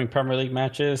upcoming Premier League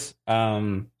matches.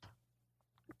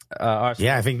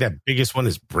 I think that biggest one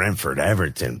is Brentford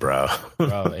Everton, bro.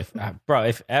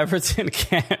 If Everton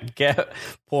can't get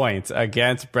points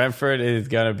against Brentford, it is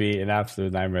gonna be an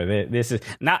absolute nightmare. This is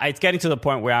not. It's getting to the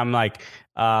point where I'm like,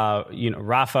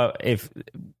 Rafa, if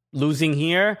losing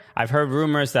here, I've heard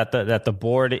rumors that the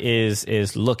board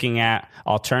is looking at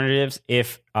alternatives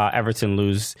if Everton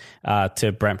lose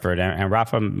to Brentford, and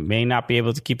Rafa may not be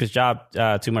able to keep his job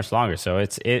too much longer. So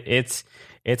it's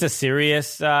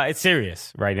serious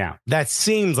right now. That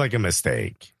seems like a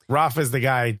mistake. Rafa's the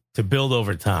guy to build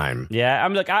over time. Yeah,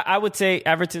 I would say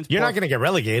Everton's. You're not going to get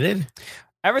relegated.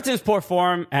 Everton's poor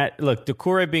form.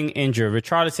 Doucouré being injured,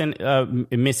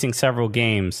 Richarlison missing several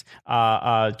games,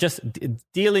 just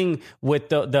dealing with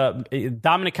the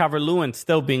Dominic Calvert-Lewin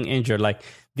still being injured. Like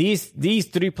these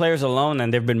 3 players alone,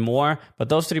 and there've been more, but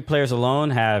those 3 players alone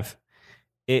have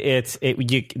they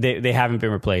haven't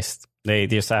been replaced. They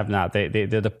just have not.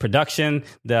 The production,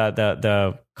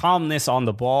 the calmness on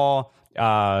the ball,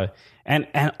 and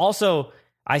also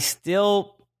I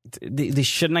still. They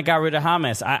shouldn't have got rid of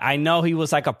James. I know he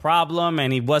was like a problem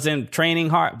and he wasn't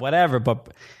training hard, whatever,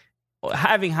 but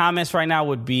having James right now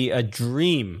would be a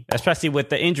dream, especially with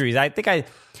the injuries. I think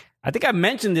I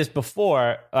mentioned this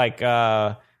before, like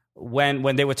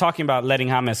when they were talking about letting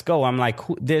James go. I'm like,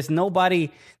 there's nobody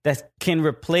that can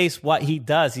replace what he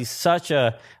does. He's such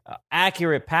a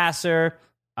accurate passer,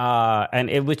 and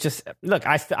it was just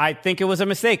I think it was a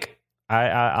mistake.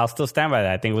 I'll still stand by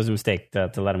that. I think it was a mistake to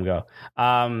let him go.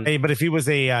 Hey, but if he was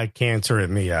a cancer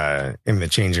in the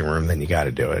changing room, then you got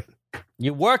to do it.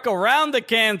 You work around the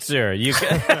cancer. You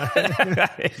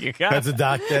That's a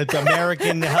doctor. That's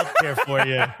American healthcare for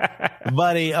you,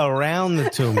 buddy. Around the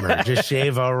tumor, just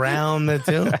shave around the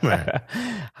tumor.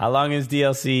 How long is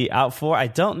DLC out for? I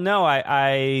don't know.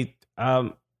 I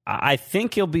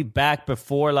think he'll be back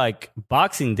before like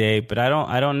Boxing Day, but I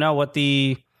don't know what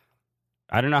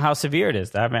I don't know how severe it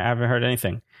is. I haven't heard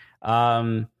anything.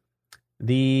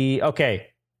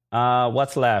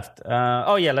 What's left?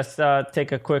 Let's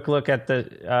take a quick look at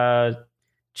the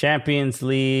Champions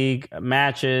League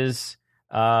matches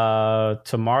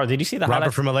tomorrow. Did you see the Robert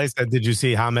highlights? from LA said, did you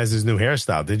see James' new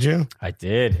hairstyle? Did you? I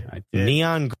did.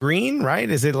 Neon green, right?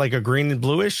 Is it like a green and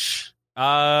bluish?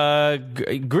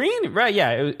 Green, right?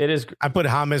 Yeah, it is. I put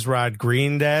James Rod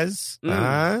Green Des.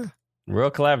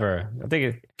 Real clever. I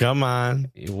think come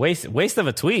on. Waste of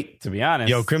a tweet, to be honest.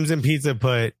 Yo, Crimson Pizza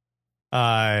put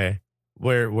where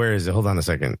is it? Hold on a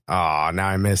second. Oh, now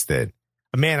I missed it.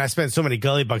 Man, I spent so many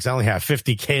gully bucks. I only have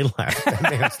 50K left. That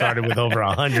man started with over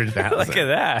 100,000. Look at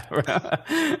that.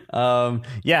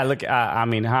 Look, I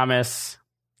mean, James.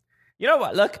 You know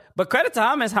what? Look, but credit to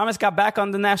James. James got back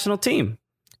on the national team.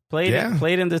 Played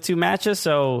in the 2 matches,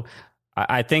 so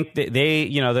I think they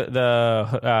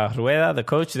the Rueda, the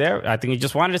coach there, I think he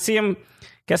just wanted to see him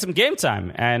get some game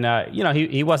time. And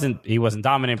he wasn't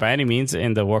dominant by any means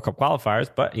in the World Cup qualifiers,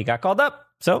 but he got called up.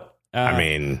 So I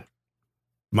mean,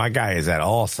 my guy is at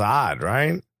Al Sadd,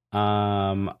 right?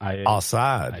 Al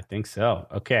Sadd. I think so.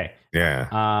 Okay.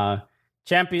 Yeah.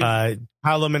 Champion.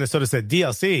 Paolo Minnesota said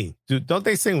DLC. Don't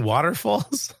they sing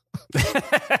Waterfalls?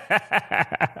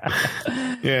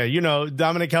 Yeah,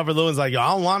 Dominic Calvert-Lewin's like,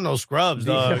 I don't want no scrubs,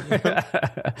 dog. Did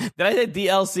I say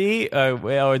DLC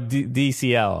or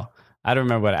DCL? I don't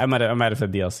remember what I might have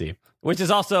said DLC, which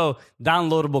is also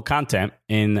downloadable content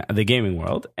in the gaming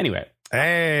world. Anyway.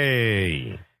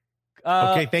 Hey.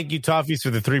 Okay, thank you, Toffees, for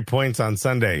the 3 points on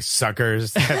Sunday,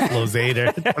 suckers. That's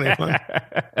Lozader. 21.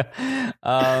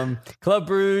 Club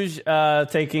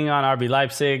Brugge taking on RB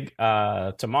Leipzig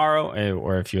tomorrow,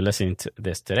 or if you're listening to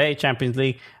this today, Champions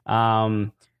League.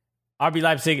 RB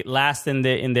Leipzig last in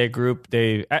their group.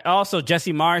 They also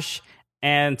Jesse Marsch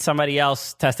and somebody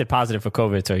else tested positive for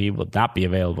COVID, so he will not be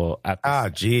available at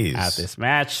this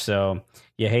match. So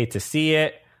you hate to see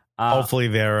it. Hopefully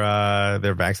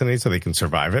they're vaccinated so they can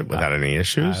survive it without any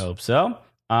issues. I hope so.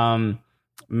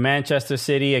 Manchester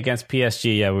City against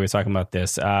PSG. Yeah, we were talking about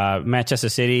this. Manchester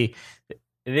City.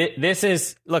 This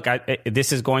is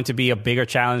going to be a bigger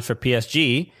challenge for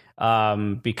PSG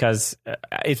because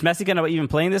is Messi going to even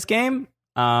play in this game?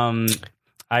 I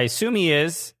assume he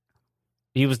is.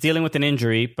 He was dealing with an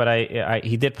injury, but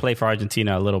he did play for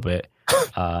Argentina a little bit.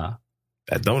 That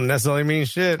don't necessarily mean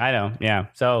shit. I know. Yeah.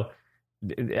 So.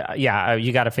 Yeah,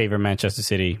 you got to favor Manchester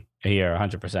City here,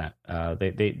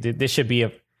 100%. This should be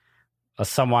a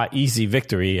somewhat easy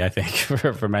victory, I think,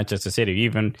 for Manchester City,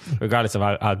 even regardless of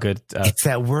how good. It's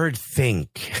that word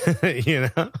 "think,"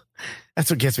 That's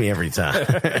what gets me every time.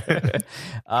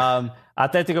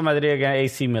 Atletico Madrid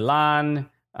against AC Milan.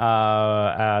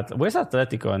 Where's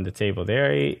Atletico on the table?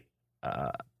 They're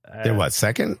what,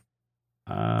 second?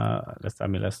 Let's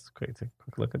quick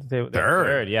look at the table.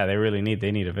 Third. Yeah, they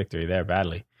need a victory there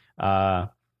badly.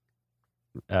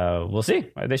 We'll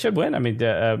see. They should win. I mean,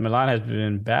 Milan has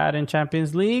been bad in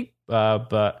Champions League,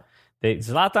 but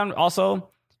Zlatan also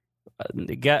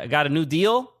got a new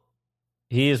deal.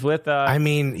 He is with.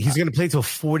 He's going to play till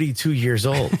 42 years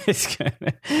old.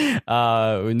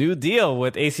 New deal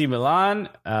with AC Milan.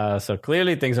 So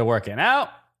clearly things are working out.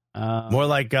 More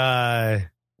like.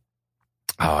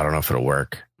 I don't know if it'll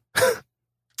work.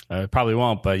 It probably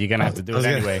won't, but you're going to have to do it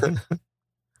anyway.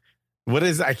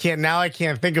 I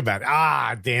can't think about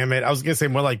it. Damn it. I was going to say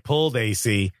more like pulled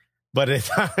AC, but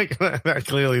that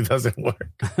clearly doesn't work.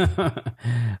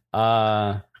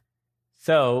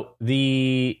 So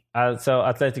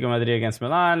Atletico Madrid against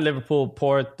Milan, Liverpool,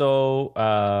 Porto.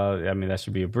 That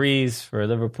should be a breeze for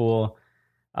Liverpool.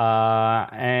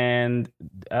 And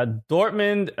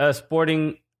Dortmund,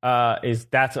 Sporting,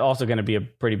 that's also going to be a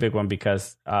pretty big one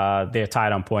because they're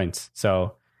tied on points.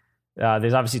 So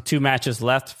there's obviously 2 matches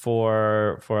left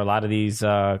for a lot of these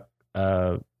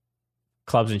clubs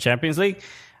in Champions League.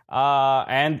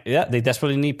 And yeah, they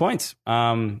desperately need points.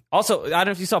 Also, I don't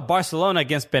know if you saw Barcelona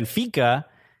against Benfica.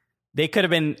 They could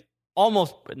have been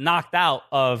almost knocked out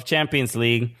of Champions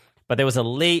League, but there was a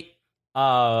late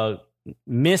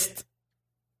missed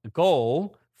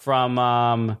goal from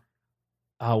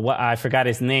I forgot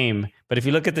his name, but if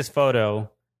you look at this photo,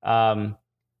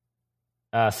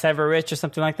 Severich or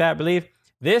something like that, I believe,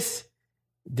 this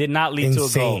did not lead to a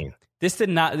goal. This did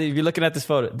not. If you're looking at this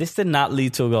photo, this did not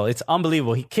lead to a goal. It's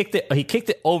unbelievable. He kicked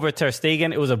it over Ter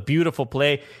Stegen. It was a beautiful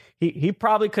play. He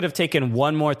probably could have taken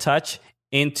one more touch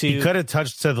into. He could have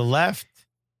touched to the left,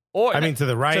 to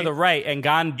the right, and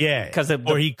gone. Yeah,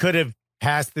 or he could have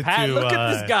passed it to. Look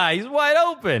at this guy. He's wide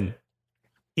open.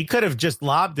 He could have just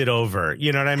lobbed it over.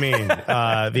 You know what I mean?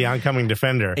 The oncoming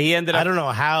defender. He ended up. I don't know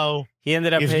how. He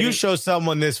ended up. If you show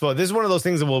someone this photo, this is one of those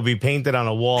things that will be painted on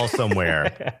a wall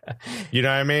somewhere. You know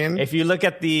what I mean? If you look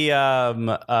at the,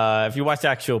 if you watch the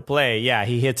actual play, yeah,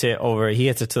 he hits it over. He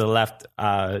hits it to the left,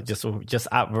 just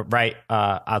right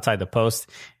outside the post.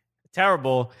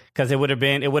 Terrible, because it would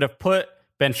have put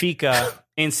Benfica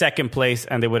in second place,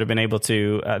 and they would have been able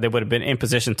to. They would have been in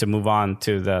position to move on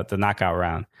to the knockout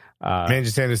round.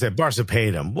 Manchester United said Barca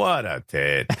paid him. What a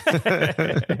tit.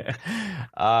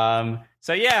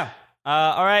 So yeah.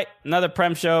 All right, another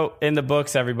Prem show in the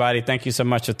books, everybody. Thank you so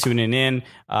much for tuning in.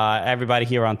 Everybody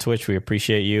here on Twitch, we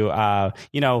appreciate you.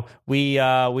 We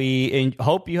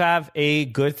hope you have a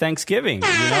good Thanksgiving.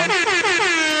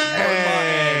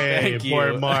 Hey,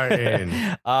 poor Martin.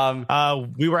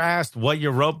 We were asked what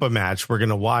Europa match we're going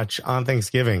to watch on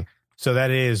Thanksgiving. So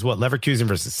that is Leverkusen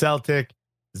versus Celtic,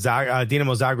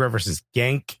 Dinamo Zagreb versus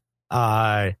Genk,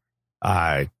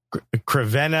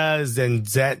 Crvena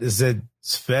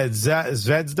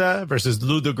Zvezda versus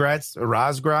Ludogorets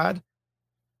Razgrad.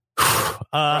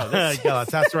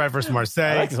 Galatasaray versus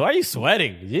Marseille. Alexis, why are you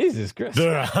sweating? Jesus Christ.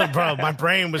 Bro, my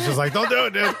brain was just like, don't do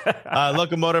it, dude.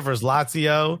 Lokomotiv versus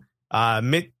Lazio.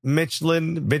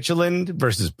 Michelin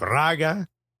versus Braga.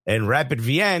 And Rapid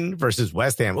Vienna versus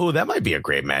West Ham. Oh, that might be a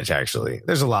great match, actually.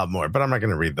 There's a lot more, but I'm not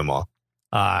going to read them all.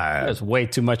 There's way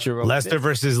too much. Leicester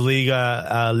versus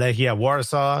Liga Lechia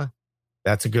Warsaw.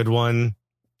 That's a good one.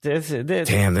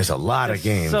 Damn, there's a lot of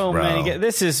games, so bro.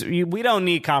 Many we don't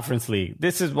need Conference League.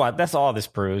 That's all this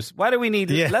proves. Why do we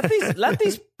need let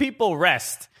these people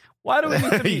rest? Why do we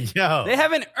need to be They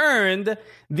haven't earned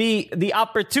the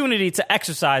opportunity to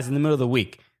exercise in the middle of the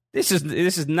week. This is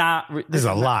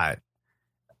a lot.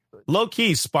 Low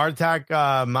key,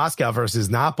 Spartak Moscow versus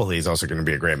Napoli is also going to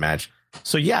be a great match.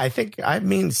 So yeah, I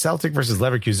mean Celtic versus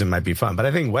Leverkusen might be fun, but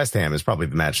I think West Ham is probably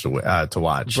the match to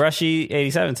watch.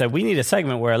 Brushy87 said we need a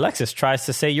segment where Alexis tries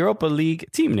to say Europa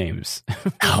League team names.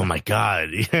 Oh my god.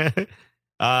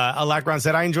 Alakron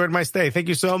said I enjoyed my stay. Thank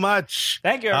you so much.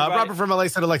 Thank you. Robert from LA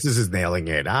said Alexis is nailing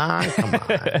it. Come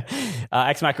on.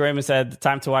 X Mac Raymond said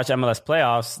time to watch MLS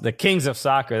playoffs. The kings of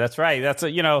soccer. That's right. That's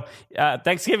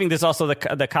Thanksgiving. There's also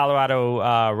the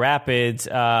Colorado Rapids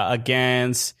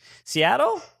against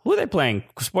Seattle. Who are they playing?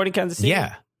 Sporting Kansas City?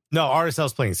 Yeah. No,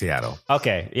 RSL's playing Seattle.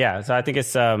 Okay, yeah. So I think it's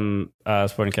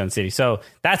Sporting Kansas City. So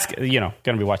that's going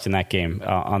to be watching that game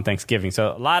on Thanksgiving.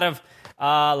 So a lot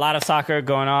of soccer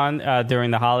going on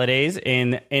during the holidays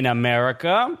in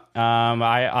America.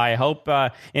 I hope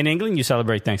in England you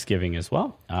celebrate Thanksgiving as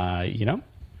well.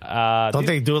 Don't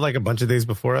they do it like a bunch of days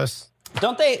before us?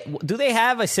 Don't they? Do they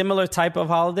have a similar type of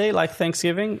holiday like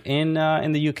Thanksgiving in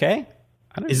the UK?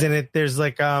 Isn't it? There's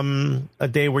like a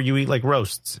day where you eat like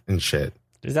roasts and shit.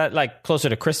 Is that like closer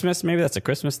to Christmas? Maybe that's a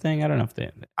Christmas thing. I don't know if they.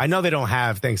 I know they don't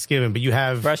have Thanksgiving, but you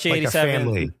have like a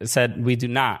family. Said we do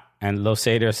not, and Lo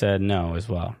Seder said no as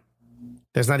well.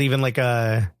 There's not even like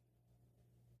a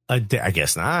day. I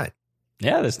guess not.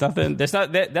 Yeah, there's nothing. There's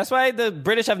not. That's why the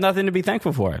British have nothing to be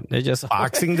thankful for. They're just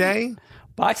Boxing Day.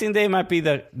 Boxing Day might be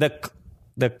the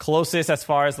closest as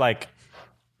far as like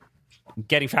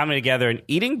getting family together and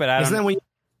eating, but Isn't that when you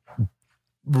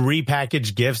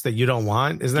repackage gifts that you don't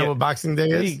want? Isn't that what Boxing Day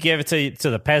is? You give it to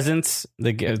the peasants,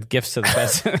 the gifts to the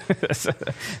peasants.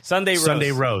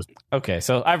 Sunday roast. Okay,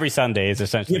 so every Sunday is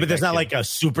essentially. Yeah, but there's not like a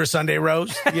super Sunday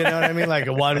roast. You know what I mean? Like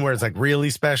a one where it's like really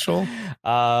special.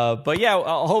 But yeah,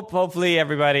 hopefully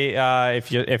everybody,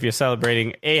 if you're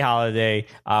celebrating a holiday,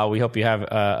 we hope you have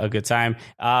a good time.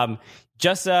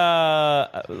 We're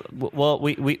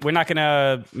not going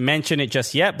to mention it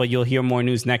just yet, but you'll hear more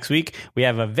news next week. We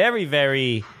have a very,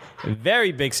 very,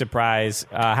 very big surprise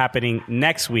happening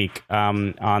next week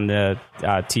on the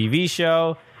TV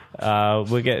show.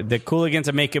 We get the Cooligans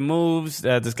are making moves.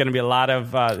 There's going to be a lot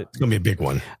of. It's going to be a big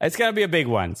one. It's going to be a big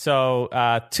one.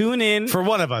 So tune in for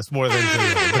one of us more than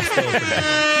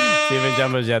Steven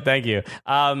Jumbo Jet, thank you.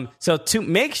 So to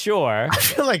make sure, I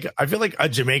feel like a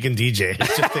Jamaican DJ is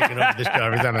just taking over the show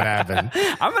every time it happens.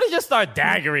 I'm gonna just start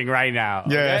daggering right now.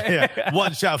 Yeah, okay? Yeah.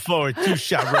 1 shot forward, 2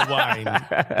 shot rewind.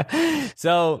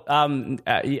 So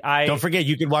I don't forget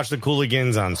you can watch the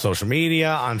Cooligans on social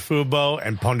media, on Fubo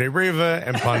and Ponde River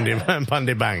and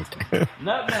Ponde Bank.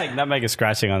 Nutmeg is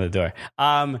scratching on the door.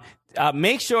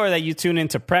 Make sure that you tune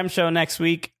into PREM Show next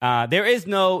week. There is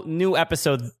no new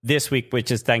episode this week,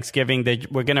 which is Thanksgiving.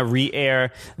 We're going to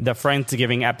re-air the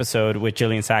Friendsgiving episode with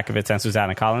Jillian Sakovitz and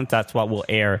Susanna Collins. That's what will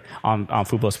air on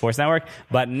Fubo Sports Network.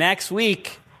 But next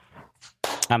week,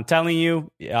 I'm telling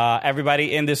you,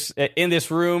 everybody in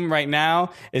this room right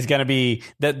now is going to be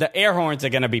the air horns are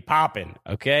going to be popping.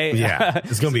 Okay, yeah,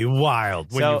 it's going to be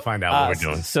wild when you find out what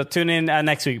we're doing. So tune in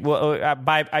next week. Well,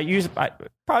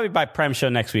 probably by PREM Show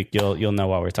next week, you'll know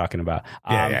what we're talking about.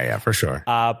 Yeah, for sure.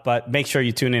 But make sure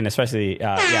you tune in, especially it's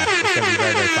going to be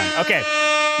very, very fun. Okay.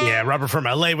 Yeah, Robert from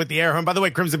LA with the air horn. By the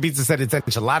way, Crimson Pizza said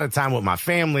it's a lot of time with my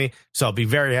family, so I'll be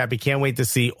very happy. Can't wait to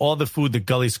see all the food the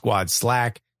Gully Squad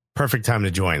Slack. Perfect time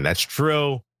to join. That's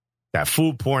true. That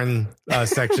food porn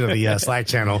section of the Slack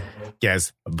channel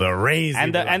gets crazy.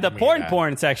 And the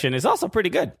porn section is also pretty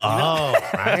good. Oh,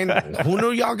 right. Who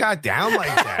knew y'all got down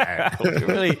like that?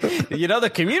 Really,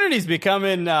 the community's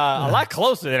becoming a lot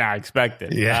closer than I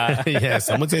expected. Yeah,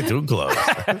 someone said too close.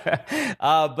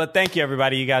 But thank you,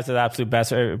 everybody. You guys are the absolute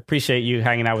best. I appreciate you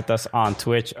hanging out with us on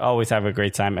Twitch. Always have a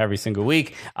great time every single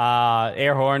week.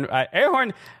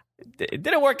 Airhorn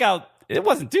didn't work out it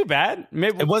wasn't too bad.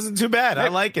 Maybe It wasn't too bad. I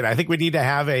like it. I think we need to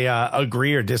have a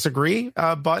agree or disagree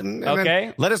button. And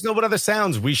then let us know what other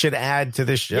sounds we should add to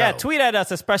this show. Yeah, tweet at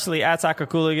us, especially at Soccer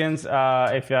Cooligans.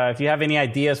 If you have any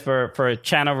ideas for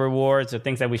channel rewards or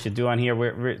things that we should do on here,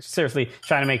 we're seriously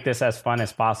trying to make this as fun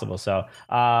as possible. So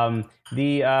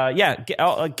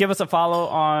give us a follow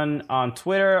on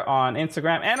Twitter, on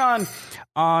Instagram, and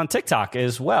on TikTok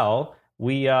as well.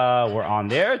 We're on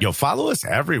there. Yo, follow us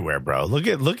everywhere, bro. Look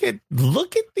at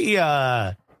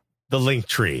the link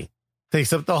tree.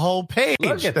 Takes up the whole page.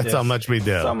 That's how much we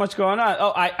do. So much going on.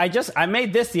 Oh, I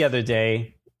made this the other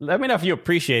day. Let me know if you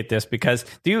appreciate this, because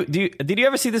did you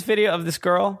ever see this video of this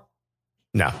girl?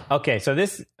 No. Okay, so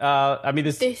this I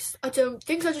don't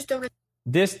think I just don't.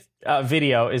 This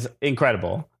video is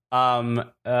incredible. Can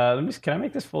I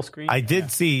make this full screen?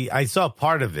 I saw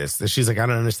part of this. She's like, I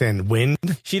don't understand wind.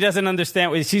 She doesn't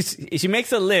understand. She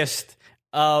makes a list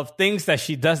of things that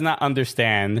she does not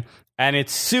understand, and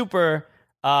it's super.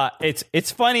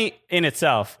 It's funny in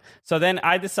itself. So then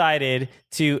I decided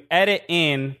to edit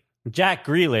in Jack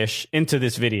Grealish into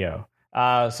this video.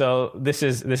 So this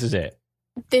is it.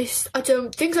 Things I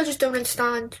just don't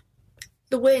understand.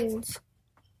 The winds.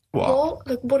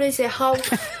 What? What is it? How?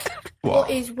 What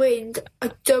is wind?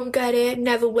 I don't get it.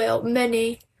 Never will.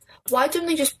 Many. Why don't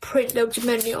they just print loads of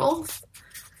many off?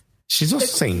 She's also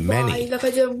saying many.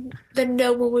 Then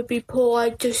no one would be poor.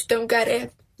 I just don't get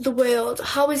it. The world.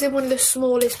 How is it one of the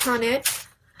smallest planets?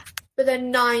 But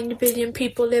then 9 billion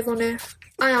people live on it.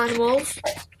 And animals.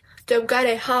 Don't get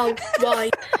it. How?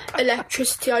 Why?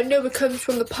 Electricity. I know it comes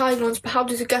from the pylons, but how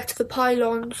does it get to the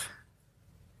pylons?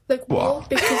 What?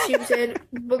 Because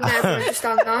we'll never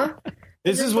understand that.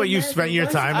 This is what you spent your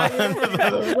time on.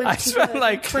 I spent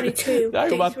like 22,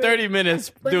 about 30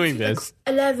 minutes doing this.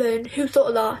 11. Who thought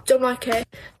of that? Don't like it.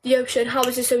 The ocean. How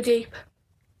is it so deep?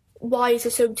 Why is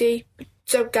it so deep?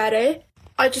 Don't get it.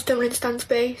 I just don't understand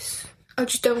space. I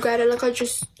just don't get it.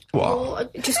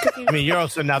 I mean, you're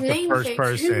also not the first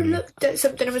person. Who looked at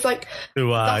something and was like, I'm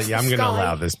going to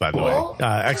allow this, by the way.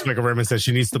 Ex-Michael Berman says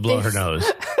she needs to blow her nose.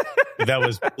 That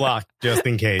was blocked just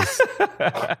in case.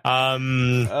 Oh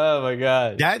my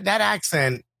God. That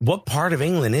accent, what part of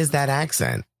England is that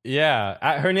accent?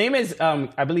 Yeah. Her name is,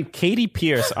 I believe, Katie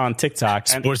Pierce on TikTok.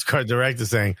 Sports Card Director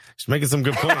saying she's making some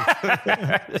good points.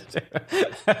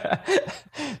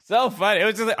 So funny. It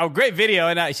was just a great video.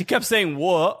 And she kept saying,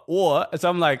 what? So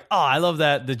I'm like, oh, I love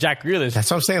that. The Jack Grealish.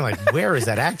 That's what I'm saying. Like, where is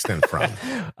that accent from?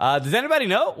 Does anybody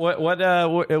know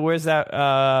where's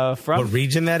that from? What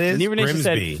region that is?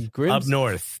 Grimsby. Up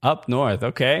north. Up north.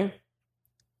 Okay.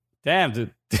 Damn, dude.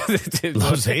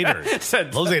 Los Hader.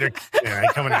 Los Hader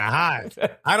coming out hot.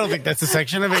 I don't think that's a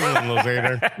section of England, Los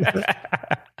Hader.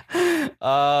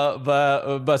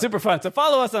 But super fun. So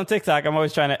follow us on TikTok. I'm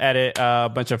always trying to edit a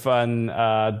bunch of fun,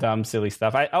 dumb, silly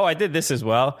stuff. I did this as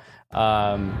well.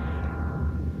 That's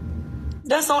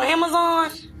on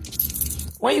Amazon.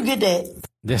 Where you get that?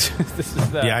 This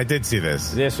is yeah, I did see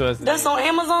this. That's on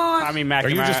Amazon. I mean, Mac, are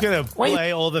you just gonna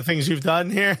play all the things you've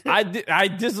done here?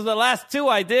 This is the last 2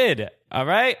 I did. All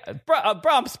right, bro.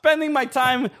 I'm spending my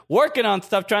time working on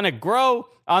stuff, trying to grow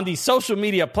on these social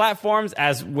media platforms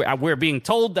as we're being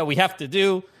told that we have to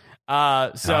do.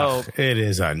 It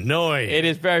is annoying. It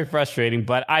is very frustrating,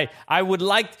 but I would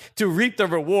like to reap the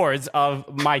rewards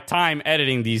of my time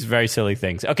editing these very silly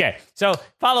things. Okay, so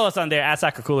follow us on there at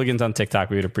Soccer Cooligans on TikTok.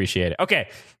 We would appreciate it. Okay,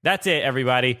 that's it,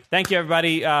 everybody. Thank you,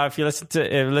 everybody. If you listen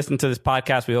to this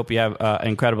podcast, we hope you have an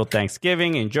incredible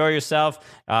Thanksgiving. Enjoy yourself.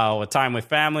 With time with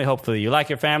family. Hopefully, you like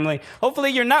your family. Hopefully,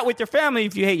 you're not with your family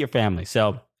if you hate your family.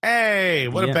 So. Hey,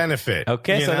 what a benefit.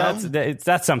 Okay, so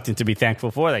that's something to be thankful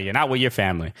for, that you're not with your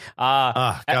family.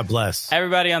 God bless.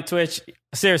 Everybody on Twitch,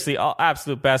 seriously, all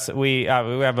absolute best. We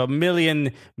have a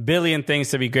million billion things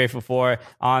to be grateful for.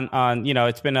 On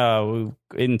it's been a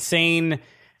insane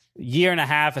year and a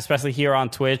half, especially here on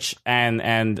Twitch,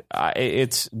 and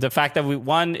it's the fact that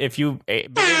if you've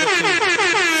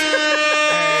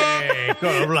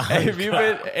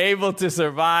been able to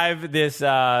survive this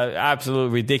absolute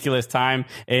ridiculous time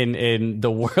in the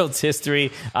world's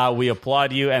history, we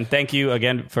applaud you and thank you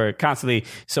again for constantly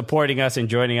supporting us and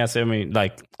joining us. I mean,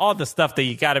 like all the stuff that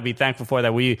you got to be thankful for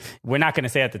that we're not going to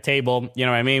say at the table. You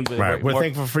know what I mean? Right. We're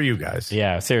thankful for you guys.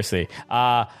 Yeah, seriously.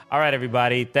 All right,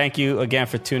 everybody. Thank you again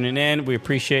for tuning in. We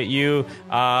appreciate you.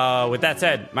 With that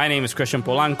said, my name is Christian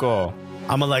Polanco.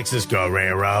 I'm Alexis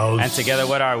Guerrero. And together,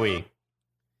 what are we?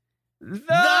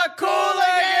 The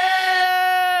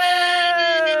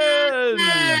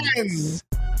Cooligans!